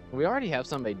 We already have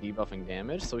somebody debuffing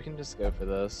damage, so we can just go for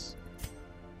this.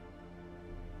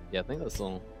 Yeah, I think this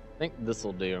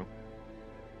will do.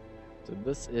 So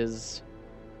this is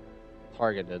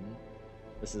targeted.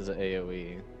 This is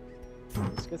AoE.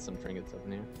 Let's get some trinkets up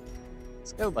in here.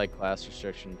 Let's go by class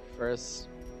restriction first.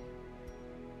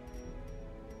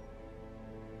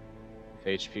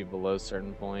 If HP below a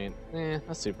certain point.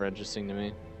 That's super interesting to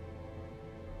me.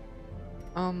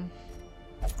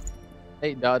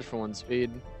 8 dodge for 1 speed.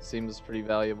 Seems pretty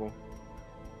valuable.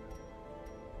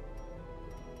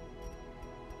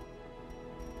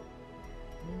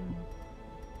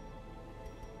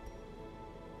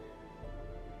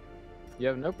 You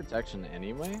have no protection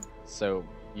anyway, so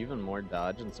even more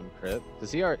dodge and some crit.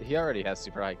 Because he already has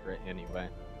super high crit anyway.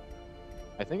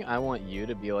 I think I want you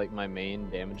to be like my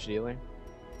main damage dealer.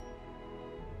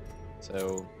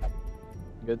 So,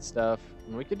 good stuff.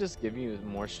 And we could just give you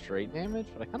more straight damage,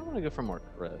 but I kind of want to go for more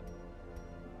crit.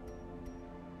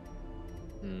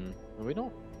 We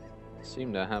don't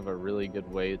seem to have a really good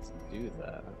way to do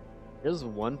that. Here's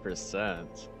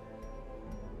 1%.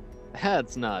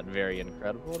 That's not very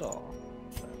incredible at all.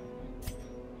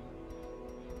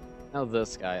 Now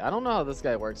this guy. I don't know how this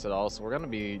guy works at all, so we're going to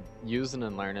be using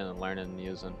and learning and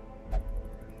using.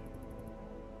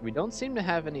 We don't seem to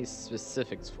have any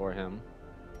specifics for him,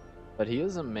 but he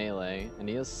is a melee, and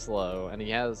he is slow, and he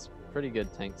has pretty good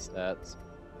tank stats.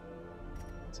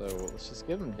 So let's just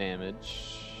give him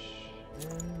damage.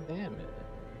 And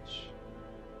damage.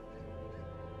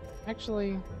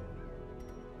 Actually,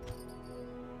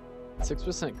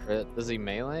 6% crit. Does he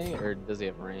melee or does he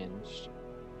have ranged?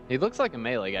 He looks like a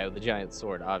melee guy with a giant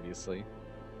sword, obviously.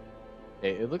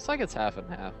 Okay, it looks like it's half and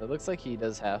half. It looks like he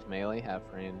does half melee, half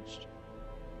ranged.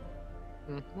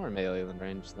 More melee than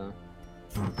ranged, though.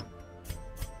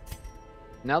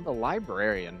 Now the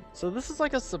librarian. So this is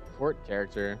like a support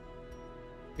character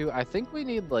who I think we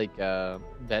need like a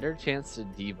better chance to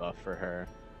debuff for her.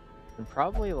 And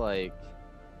probably like...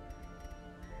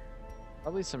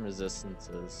 probably some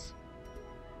resistances.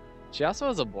 She also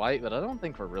has a blight, but I don't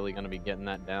think we're really going to be getting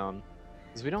that down.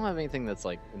 Because we don't have anything that's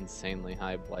like insanely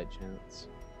high blight chance.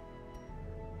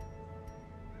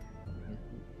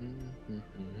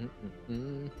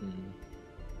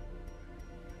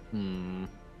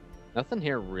 Nothing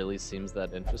here really seems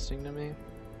that interesting to me.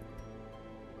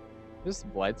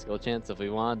 Just blight skill chance if we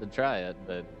wanted to try it,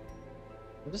 but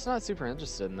I'm just not super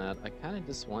interested in that. I kind of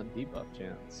just want debuff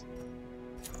chance.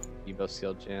 Debuff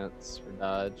skill chance for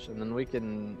dodge, and then we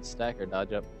can stack our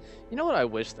dodge up. You know what I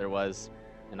wish there was?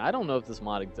 And I don't know if this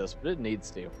mod exists, but it needs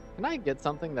to. Can I get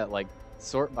something that like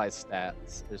sort by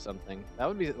stats or something? That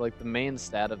would be like the main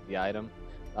stat of the item,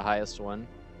 the highest one.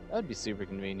 That would be super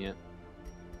convenient.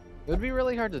 It would be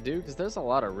really hard to do because there's a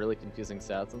lot of really confusing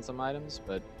stats on some items,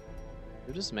 but it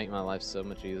would just make my life so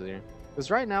much easier. Because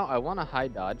right now I want a high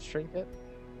dodge trinket,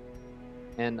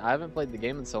 and I haven't played the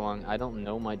game in so long, I don't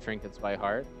know my trinkets by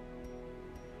heart.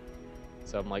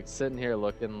 So I'm like sitting here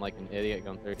looking like an idiot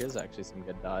going through. Here's actually some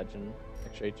good dodge and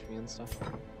extra HP and stuff.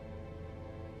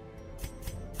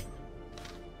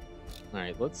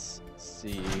 Alright, let's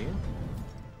see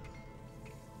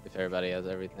if everybody has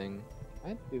everything.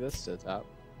 I'd do this to the top.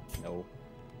 No.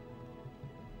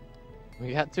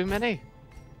 We got too many.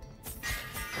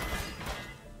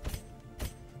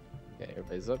 Okay,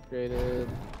 everybody's upgraded.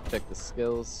 Check the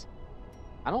skills.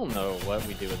 I don't know what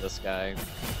we do with this guy.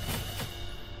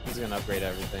 He's gonna upgrade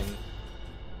everything.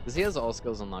 Because he has all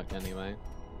skills unlocked anyway.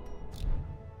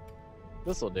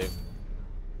 This'll do.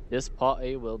 This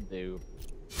party will do.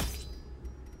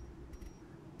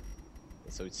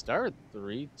 So we start with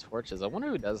 3 torches. I wonder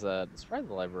who does that. It's probably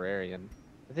the librarian.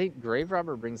 I think Grave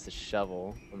Robber brings the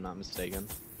shovel, if I'm not mistaken.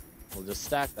 We'll just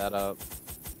stack that up.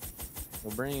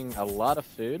 We'll bring a lot of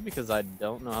food because I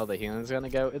don't know how the healing's gonna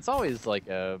go. It's always like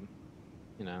a,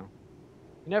 you know,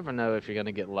 you never know if you're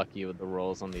gonna get lucky with the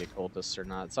rolls on the occultists or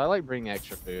not. So I like bringing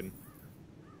extra food.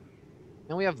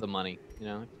 And we have the money, you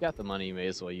know. If you got the money, you may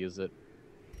as well use it.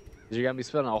 Because you're gonna be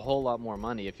spending a whole lot more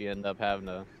money if you end up having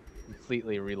to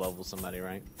completely re-level somebody,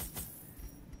 right?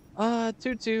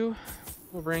 2-2.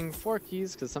 We'll bring 4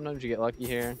 keys because sometimes you get lucky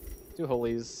here. 2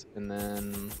 holies, and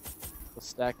then we'll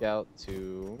stack out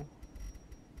to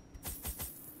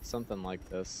something like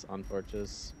this on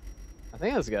torches. I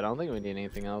think that's good. I don't think we need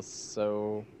anything else,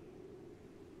 so...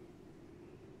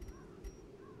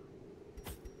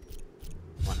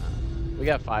 why not? We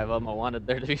got 5 of them. I wanted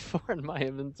there to be 4 in my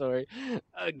inventory.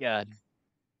 Oh, God.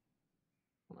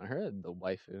 I heard the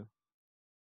waifu.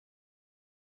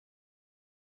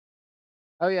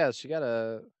 Oh, yeah, we got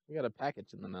a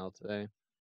package in the mail today.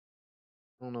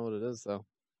 I don't know what it is, though.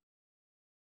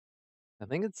 I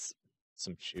think it's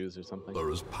some shoes or something. There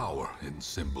is power in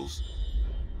symbols.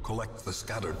 Collect the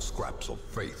scattered scraps of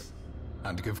faith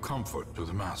and give comfort to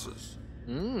the masses.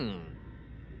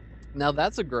 Now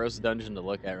that's a gross dungeon to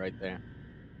look at right there.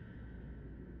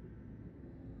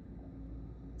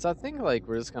 So I think like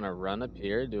we're just gonna run up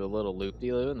here, do a little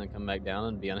loop-de-loo, and then come back down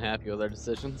and be unhappy with our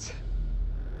decisions.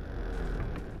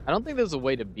 I don't think there's a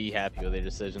way to be happy with your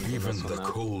decisions. Even the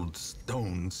cold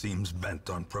stone seems bent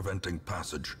on preventing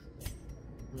passage.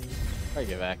 Probably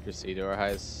give accuracy to our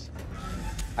highest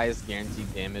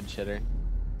guaranteed damage hitter.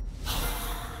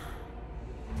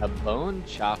 A bone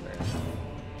chopper.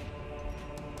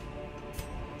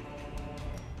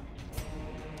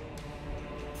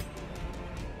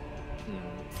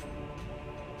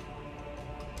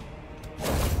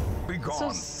 It's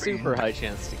a super high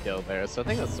chance to kill there, so I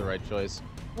think that's the right choice.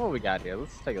 What do we got here?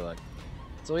 Let's take a look.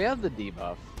 So we have the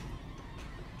debuff.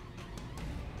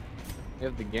 We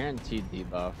have the guaranteed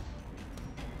debuff.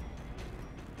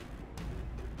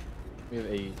 We have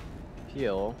a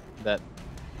heal that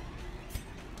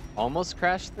almost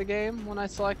crashed the game when I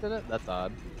selected it. That's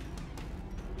odd.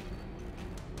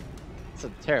 It's a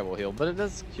terrible heal, but it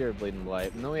does cure Bleeding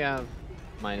Blight. And then we have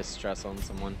minus stress on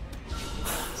someone.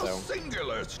 So a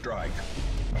singular strike.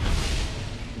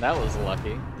 That was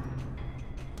lucky.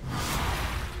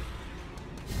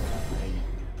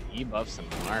 Debuff some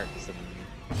marks and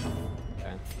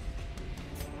okay.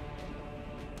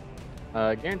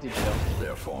 Guaranteed kill.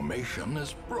 Their formation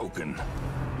is broken.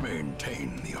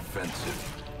 Maintain the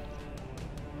offensive.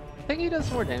 I think he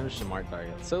does more damage to marked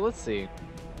targets. So let's see.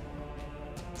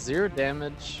 0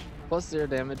 damage, plus 0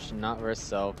 damage, not versus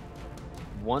self.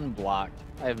 1 blocked.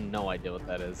 I have no idea what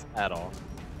that is at all.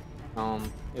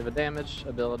 We have a damage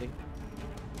ability.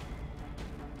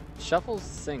 Shuffles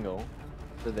single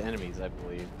for the enemies, I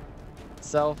believe.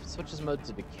 Self switches mode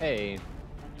to decay,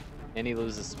 and he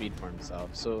loses speed for himself.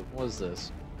 So what is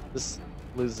this? This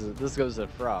goes to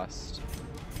frost.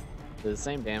 The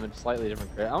same damage, slightly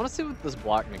different crit. I want to see what this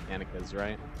block mechanic is,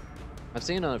 right? I've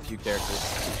seen it on a few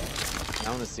characters. I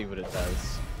want to see what it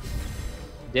does.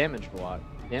 Damage block.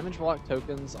 Damage block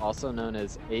tokens, also known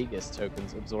as Aegis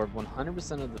tokens, absorb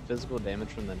 100% of the physical damage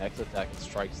from the next attack that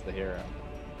strikes the hero.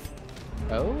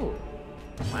 Oh,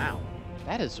 wow.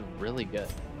 That is really good.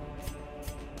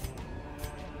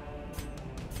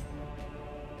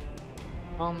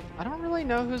 I don't really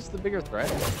know who's the bigger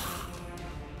threat.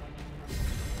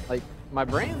 Like, my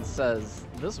brain says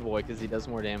this boy because he does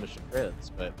more damage to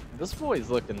crits, but this boy's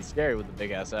looking scary with the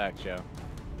big ass axe, yo.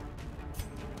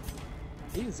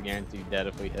 He's guaranteed dead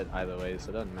if we hit either way,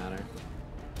 so it doesn't matter.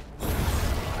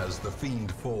 As the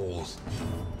fiend falls,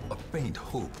 a faint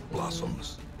hope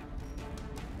blossoms.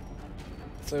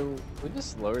 So, we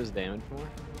just lower his damage more?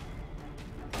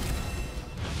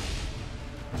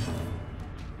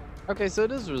 Okay, so it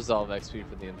does resolve XP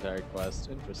for the entire quest.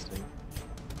 Interesting.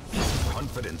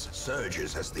 Confidence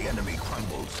surges as the enemy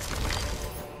crumbles.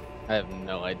 I have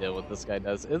no idea what this guy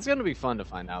does. It's gonna be fun to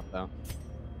find out, though.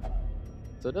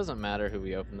 So it doesn't matter who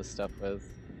we open this stuff with.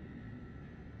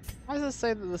 Why does it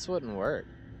say that this wouldn't work?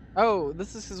 Oh,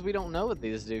 this is because we don't know what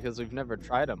these do because we've never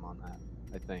tried them on that,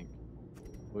 I think.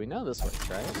 We know this works,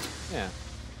 right? Yeah.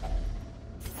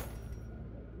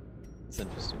 It's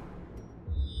interesting.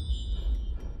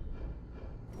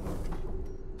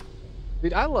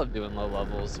 Dude, I love doing low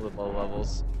levels with low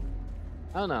levels.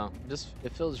 I don't know, just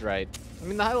it feels right. I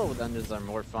mean, the high level dungeons are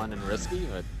more fun and risky,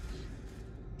 but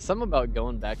something about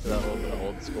going back to that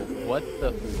old school. What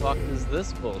the fuck is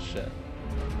this bullshit?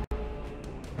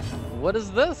 What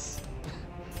is this?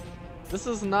 This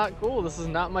is not cool. This is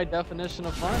not my definition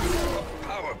of fun. A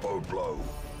powerful blow.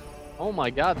 Oh my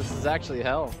god, this is actually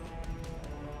hell.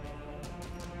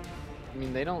 I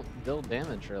mean, they don't deal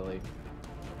damage really.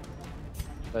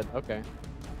 But okay.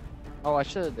 Oh, I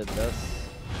should have did this.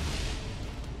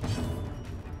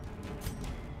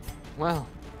 Well,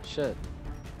 shit.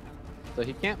 So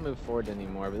he can't move forward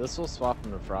anymore, but this will swap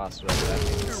him to frost, whatever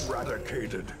that means.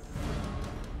 Eradicated.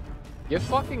 Get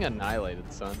fucking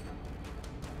annihilated, son.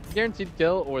 Guaranteed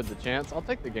kill or the chance. I'll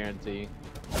take the guarantee.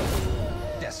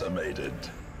 Decimated.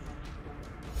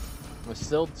 There's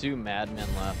still 2 madmen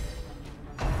left.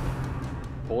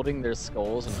 Holding their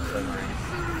skulls and quivering.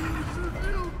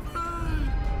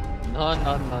 No,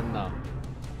 no, no, no.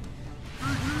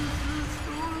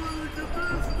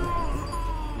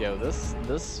 Yo,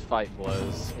 this fight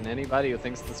blows. And anybody who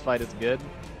thinks this fight is good,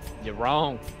 you're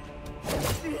wrong.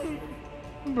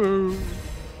 Boo.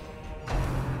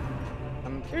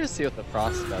 I'm curious to see what the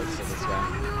frost does to this guy.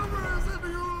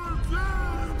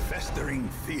 Festering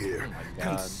fear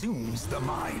consumes the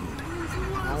mind.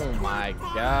 Oh my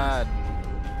god.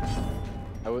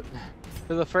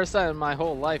 For the first time in my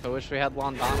whole life, I wish we had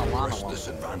Londana Lana. Press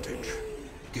disadvantage.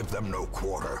 Give them no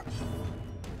quarter.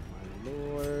 My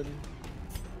lord.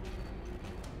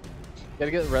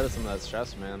 Gotta get rid of some of that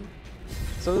stress, man.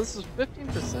 So this is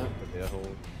 15% for the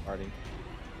whole party.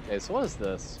 Okay, so what is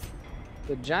this?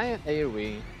 The giant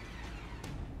AoE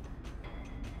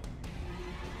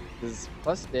is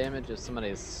plus damage if somebody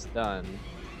is stunned,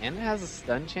 and it has a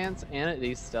stun chance, and it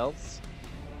de-stealths.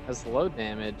 Has low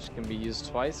damage, can be used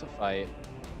twice a fight,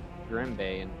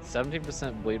 Grimbane,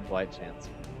 17% bleed blight chance.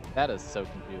 That is so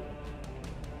confusing.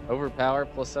 Overpower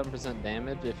plus 7%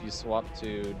 damage if you swap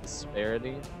to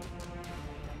disparity.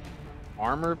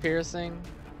 Armor piercing.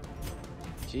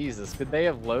 Jesus, could they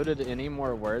have loaded any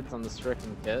more words on this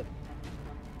frickin' kit?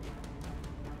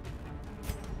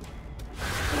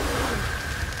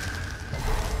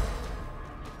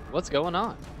 What's going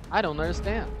on? I don't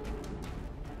understand.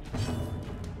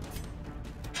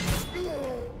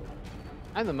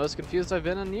 I'm the most confused I've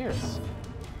been in years.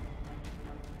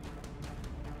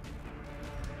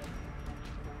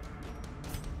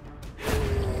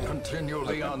 Continue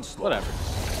the onslaught. Whatever.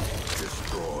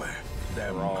 Destroy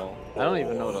them. Thrall. I don't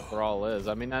even know what a thrall is.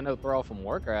 I mean, I know thrall from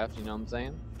Warcraft, you know what I'm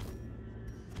saying?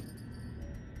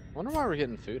 I wonder why we're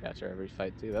getting food after every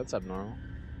fight too. That's abnormal.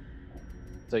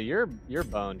 So you're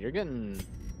boned. You're getting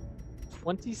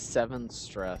 27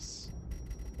 stress.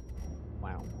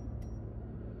 Wow.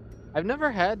 I've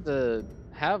never had to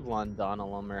have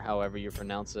Londonalum, or however you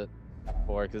pronounce it,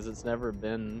 before, because it's never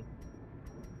been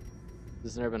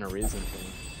There's never been a reason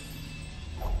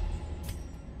to.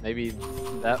 Maybe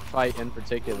that fight in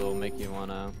particular will make you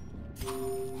wanna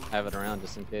have it around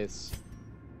just in case.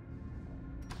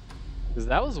 Because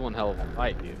that was one hell of a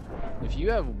fight, dude. If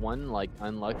you have one, like,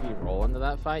 unlucky roll into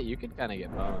that fight, you could kind of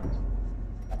get boned.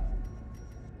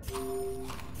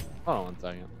 Hold on one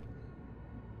second.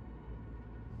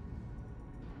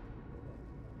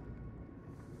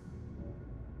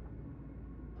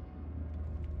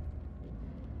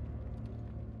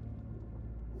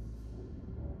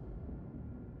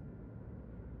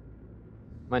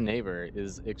 My neighbor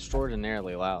is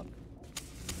extraordinarily loud.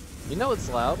 You know it's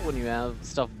loud when you have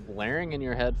stuff blaring in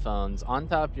your headphones on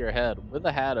top of your head with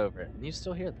a hat over it, and you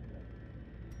still hear them.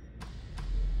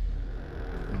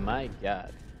 My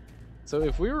god. So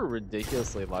if we were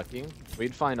ridiculously lucky,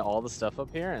 we'd find all the stuff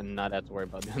up here and not have to worry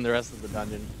about doing the rest of the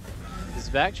dungeon. This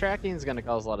backtracking is going to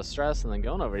cause a lot of stress, and then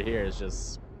going over here is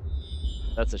just...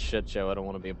 that's a shit show I don't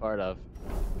want to be a part of.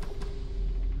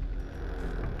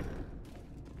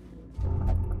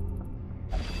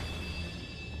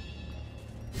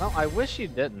 Well, I wish you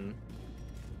didn't,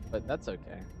 but that's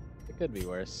okay. It could be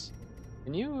worse.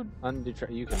 Can you undo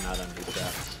you cannot undo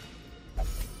traps.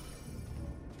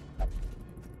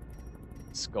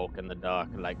 Skulk in the dark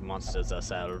like monsters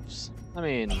ourselves. I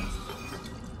mean,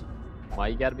 why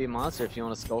you gotta be a monster if you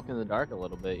want to skulk in the dark a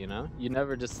little bit, you know? You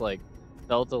never just like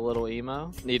felt a little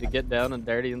emo? Need to get down and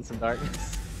dirty in some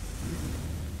darkness?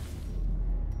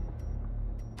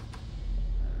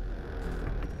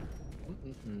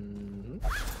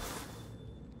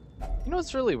 You know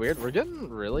what's really weird? We're getting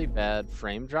really bad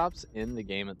frame drops in the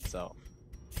game itself.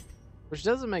 Which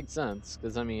doesn't make sense,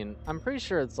 because I mean, I'm pretty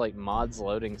sure it's like mods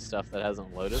loading stuff that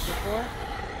hasn't loaded before.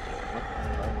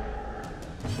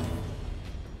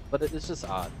 But it's just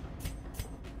odd.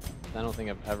 I don't think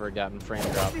I've ever gotten frame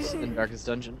drops in Darkest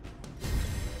Dungeon.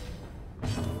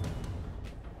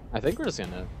 I think we're just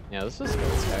gonna... yeah, let's just go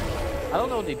this guy. I don't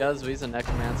know what he does, but he's a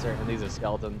necromancer, and these are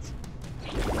skeletons.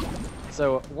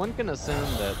 So one can assume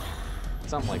that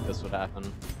something like this would happen.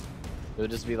 It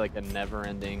would just be like a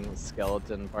never-ending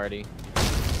skeleton party.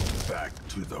 Back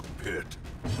to the pit.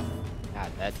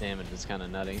 God, that damage is kind of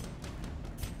nutty.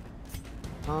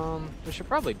 We should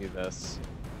probably do this.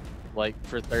 Like,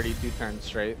 for 32 turns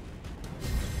straight.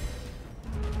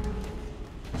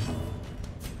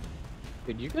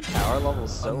 Dude, you could power level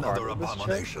so hard Another with this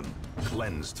abomination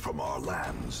cleansed from our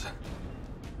lands.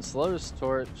 The Slow's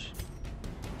Torch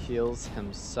heals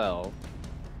himself.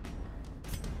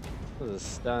 With a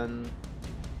stun.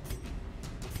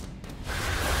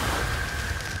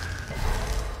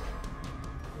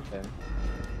 Okay.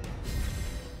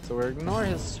 So we'll ignore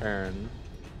his turn.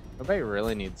 Nobody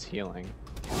really needs healing.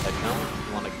 I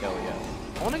don't want to kill yet.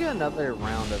 I want to get another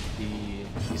round of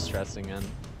de-stressing in.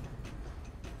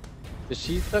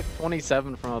 She took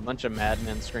 27 from a bunch of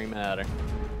madmen screaming at her.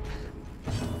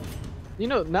 You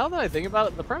know, now that I think about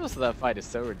it, the premise of that fight is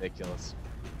so ridiculous.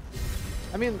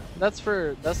 I mean, that's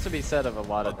to be said of a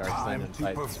lot of Dark Dungeon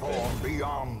fights.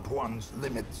 Beyond one's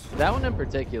limits. That one in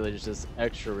particular is just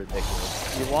extra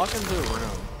ridiculous. You walk into a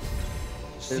room,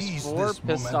 there's four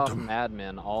pissed off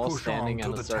madmen all standing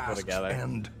in a circle together.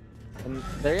 And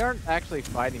they aren't actually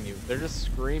fighting you, they're just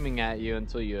screaming at you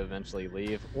until you eventually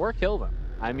leave or kill them.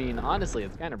 I mean, honestly,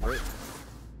 it's kind of brutal.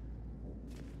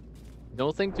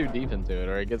 Don't think too deep into it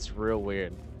or it gets real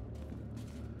weird.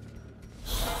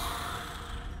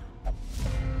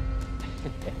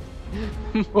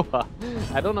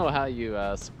 I don't know how you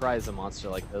surprise a monster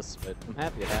like this, but I'm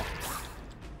happy it happened.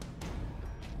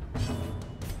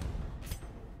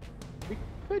 We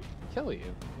could kill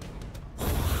you.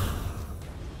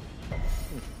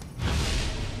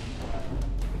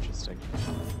 Interesting.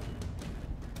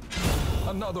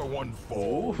 Another one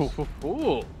falls.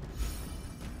 Ooh.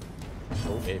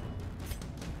 Okay.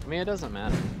 I mean, it doesn't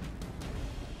matter.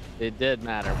 It did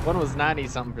matter. One was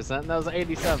 90-something%, and that was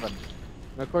 87.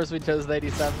 And of course, we chose the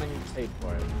 87 and paid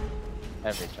for it.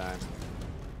 Every time.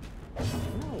 You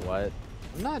know what?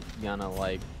 I'm not gonna,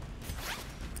 like,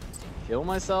 kill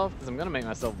myself, because I'm gonna make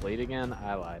myself bleed again.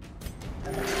 I lied.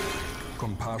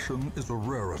 Compassion is a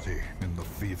rarity in the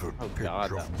fevered pitch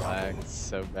God, of that battle. lag is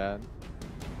so bad.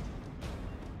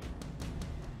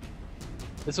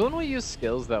 It's when we use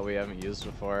skills that we haven't used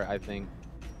before, I think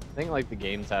like the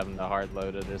game's having to hard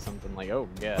load it or something like, oh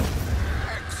yeah.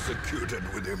 Executed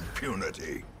with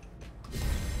impunity.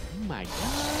 Oh my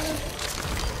god.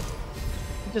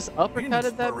 You just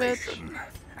uppercutted that bitch?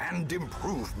 And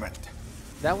improvement.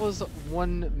 That was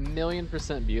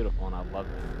 1,000,000% beautiful and I loved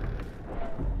it.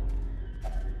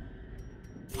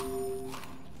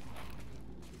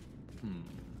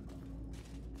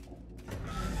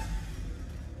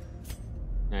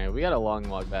 Alright, we got a long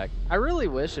walk back. I really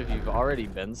wish if you've already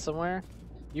been somewhere,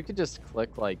 you could just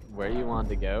click like where you want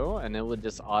to go and it would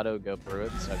just auto go through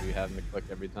it instead of you having to click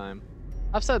every time.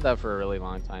 I've said that for a really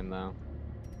long time though.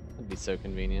 It'd be so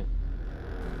convenient.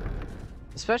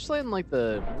 Especially in like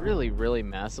the really, really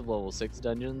massive level 6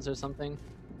 dungeons or something.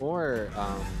 Or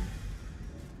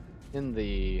in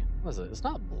the, what is it? It's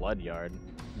not Blood Yard.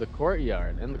 The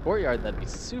Courtyard. In the Courtyard, that'd be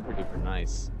super duper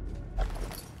nice.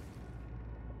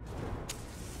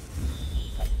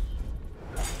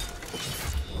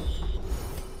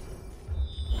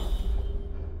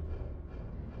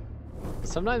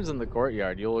 Sometimes in the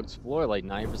Courtyard, you'll explore like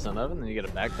 90% of it, and then you get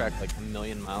to backtrack like a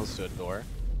million miles to a door.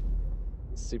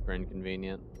 It's super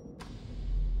inconvenient.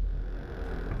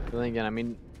 But then again, I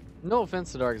mean, no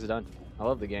offense to Dankest Dungeon. I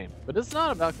love the game. But it's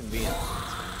not about convenience.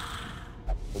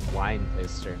 A wine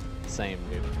taster. Same,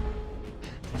 dude.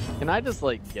 Can I just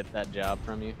like get that job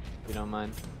from you, if you don't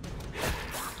mind?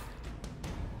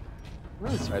 I'm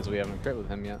really surprised we haven't crit with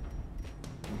him yet,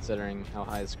 considering how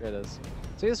high his crit is.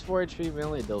 So he has 4 HP, we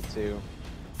only deal 2.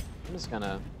 I'm just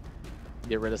gonna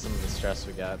get rid of some of the stress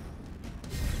we got.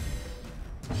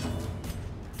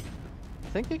 I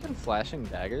think he can flashing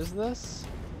daggers this.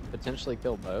 Potentially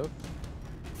kill both.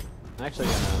 I'm actually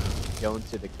gonna go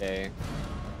into decay.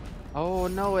 Oh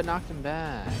no, it knocked him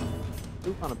back.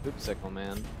 Poop on a poopsicle,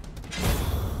 man.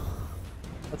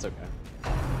 That's okay.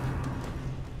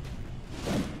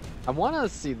 I want to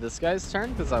see this guy's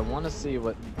turn because I want to see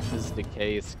what his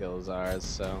decay skills are,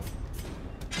 so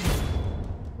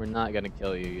we're not gonna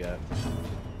kill you yet.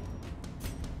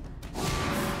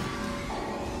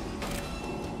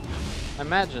 I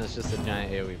imagine it's just a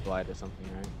giant AoE blight or something,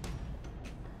 right?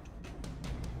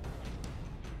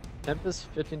 Tempest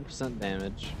 15%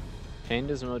 damage. Chained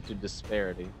his mode to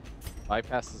disparity.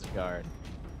 Bypasses guard.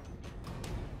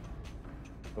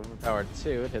 Overpowered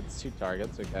 2, it hits 2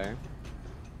 targets, okay.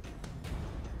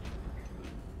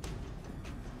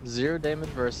 0 damage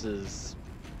versus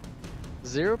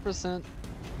 0%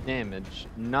 damage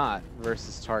not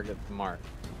versus target marked.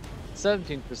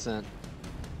 17%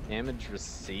 damage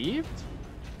received?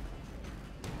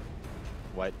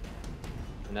 What?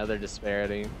 Another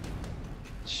disparity.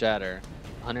 Shatter.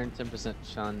 110%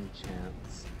 chun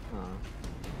chance. Huh.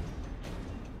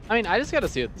 I mean, I just gotta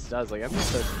see what this does. Like, I'm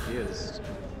just so confused.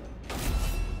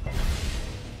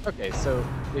 Okay, so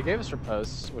it gave us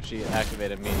riposte, which he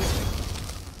activated immediately.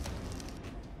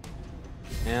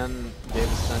 And gave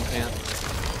us stun chance.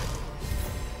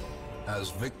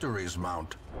 As victories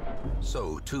mount,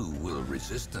 so too will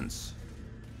resistance.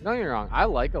 Don't get me wrong, I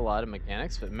like a lot of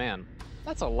mechanics, but man,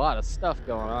 that's a lot of stuff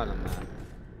going on in that.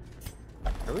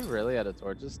 Are we really out of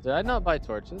torches? Did I not buy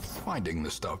torches? Finding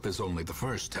the stuff is only the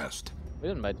first test. We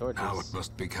didn't buy torches. Now it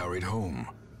must be carried home.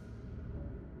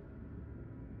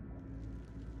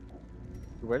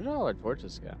 Where did all our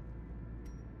torches go?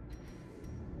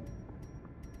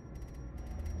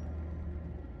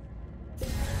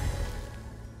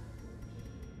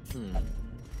 Well,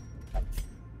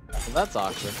 that's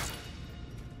awkward.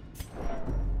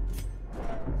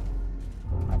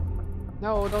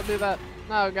 No, don't do that.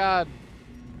 No, God.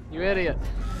 You idiot.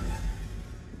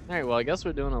 Alright, well, I guess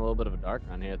we're doing a little bit of a dark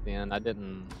run here at the end. I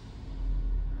didn't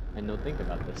think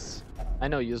about this. I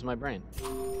know, use my brain.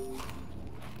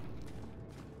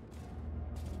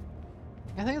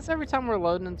 I think it's every time we're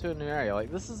loading into a new area.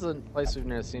 Like, this is a place we've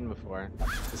never seen before.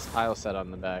 This tile set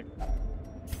on the back.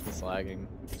 It's lagging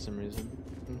for some reason.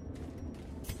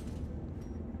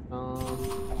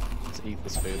 Let's eat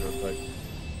this food real quick.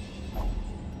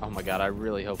 Oh my god, I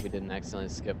really hope we didn't accidentally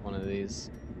skip one of these.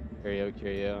 Curio,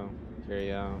 curio,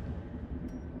 curio.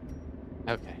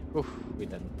 Okay, oof, we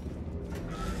didn't.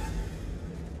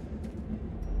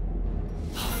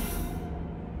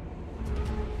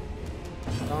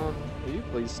 Will you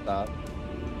please stop?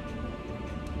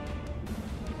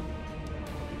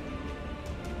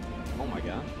 Oh my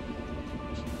god.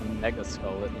 A mega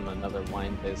skull and another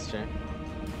wine taster.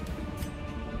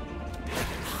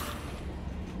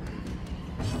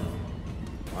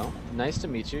 Well, nice to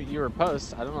meet you. You were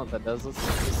post. I don't know what that does. Let's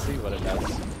see what it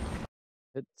does.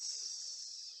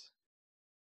 It's...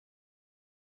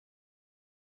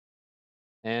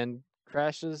 And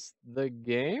crashes the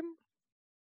game?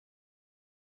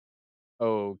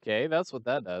 Okay, that's what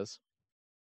that does.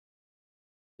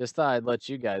 Just thought I'd let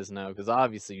you guys know, because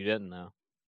obviously you didn't know.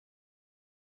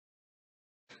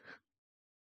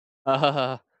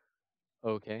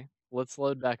 Okay. Let's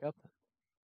load back up then.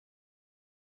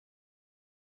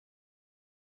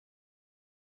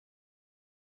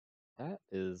 That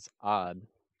is odd.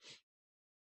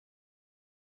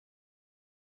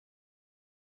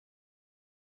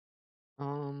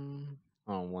 Oh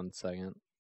Oh, 1 second.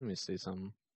 Let me see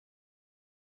something.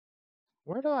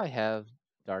 Where do I have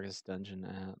Darkest Dungeon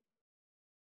at?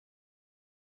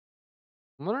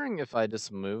 I'm wondering if I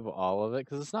just move all of it,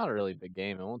 because it's not a really big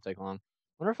game. It won't take long.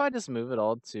 Wonder if I just move it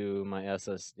all to my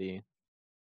SSD. I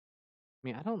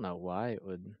mean, I don't know why it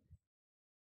would.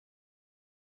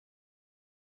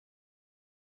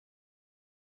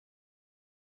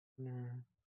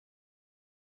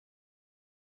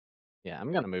 Yeah,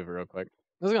 I'm gonna move it real quick.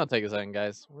 This is gonna take a second,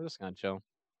 guys. We're just gonna chill.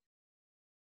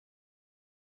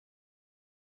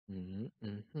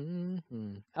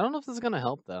 I don't know if this is gonna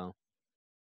help though.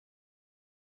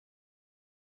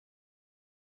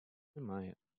 It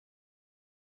might.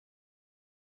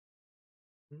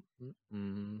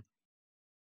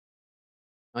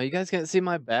 Oh, you guys can't see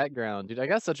my background, dude. I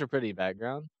got such a pretty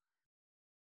background.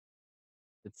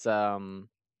 It's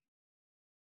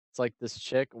it's like this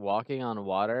chick walking on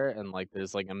water, and like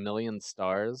there's like a million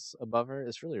stars above her.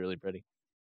 It's really, really pretty.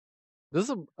 This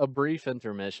is a brief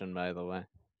intermission, by the way.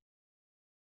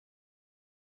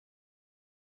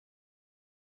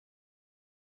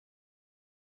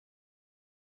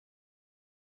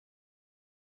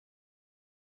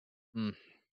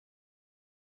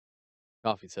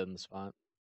 Coffee's hitting the spot,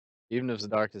 even if the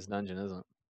Darkest Dungeon isn't.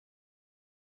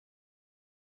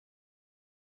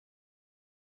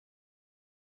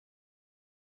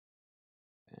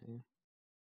 Okay.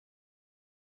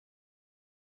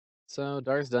 So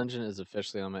Darkest Dungeon is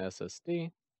officially on my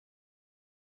SSD.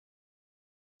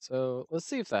 So let's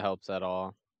see if that helps at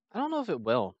all. I don't know if it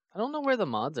will. I don't know where the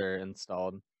mods are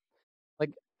installed.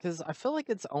 Like, because I feel like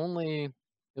it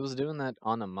was doing that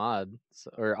on a mod,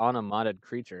 or on a modded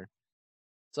creature.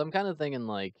 So I'm kind of thinking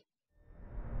like,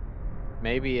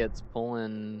 maybe it's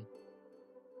pulling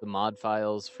the mod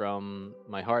files from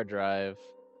my hard drive,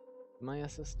 my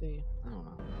SSD. I don't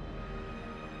know.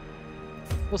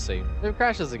 We'll see. If it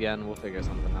crashes again, we'll figure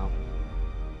something out.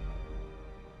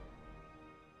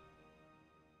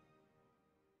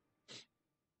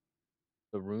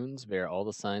 The runes bear all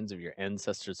the signs of your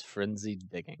ancestors' frenzied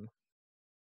digging.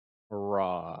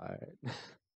 Right.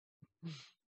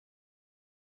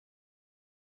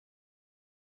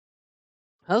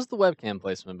 How's the webcam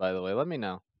placement, by the way? Let me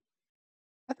know.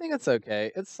 I think it's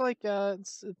okay. It's like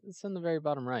it's in the very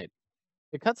bottom right.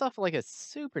 It cuts off like a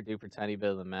super duper tiny bit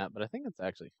of the map, but I think it's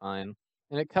actually fine.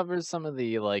 And it covers some of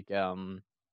the it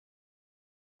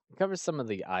covers some of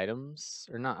the items,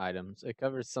 or not items. It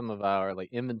covers some of our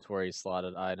like inventory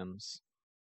slotted items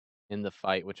in the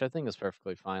fight, which I think is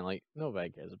perfectly fine. Like nobody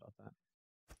cares about that.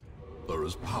 There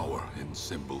is power in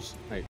symbols. Right.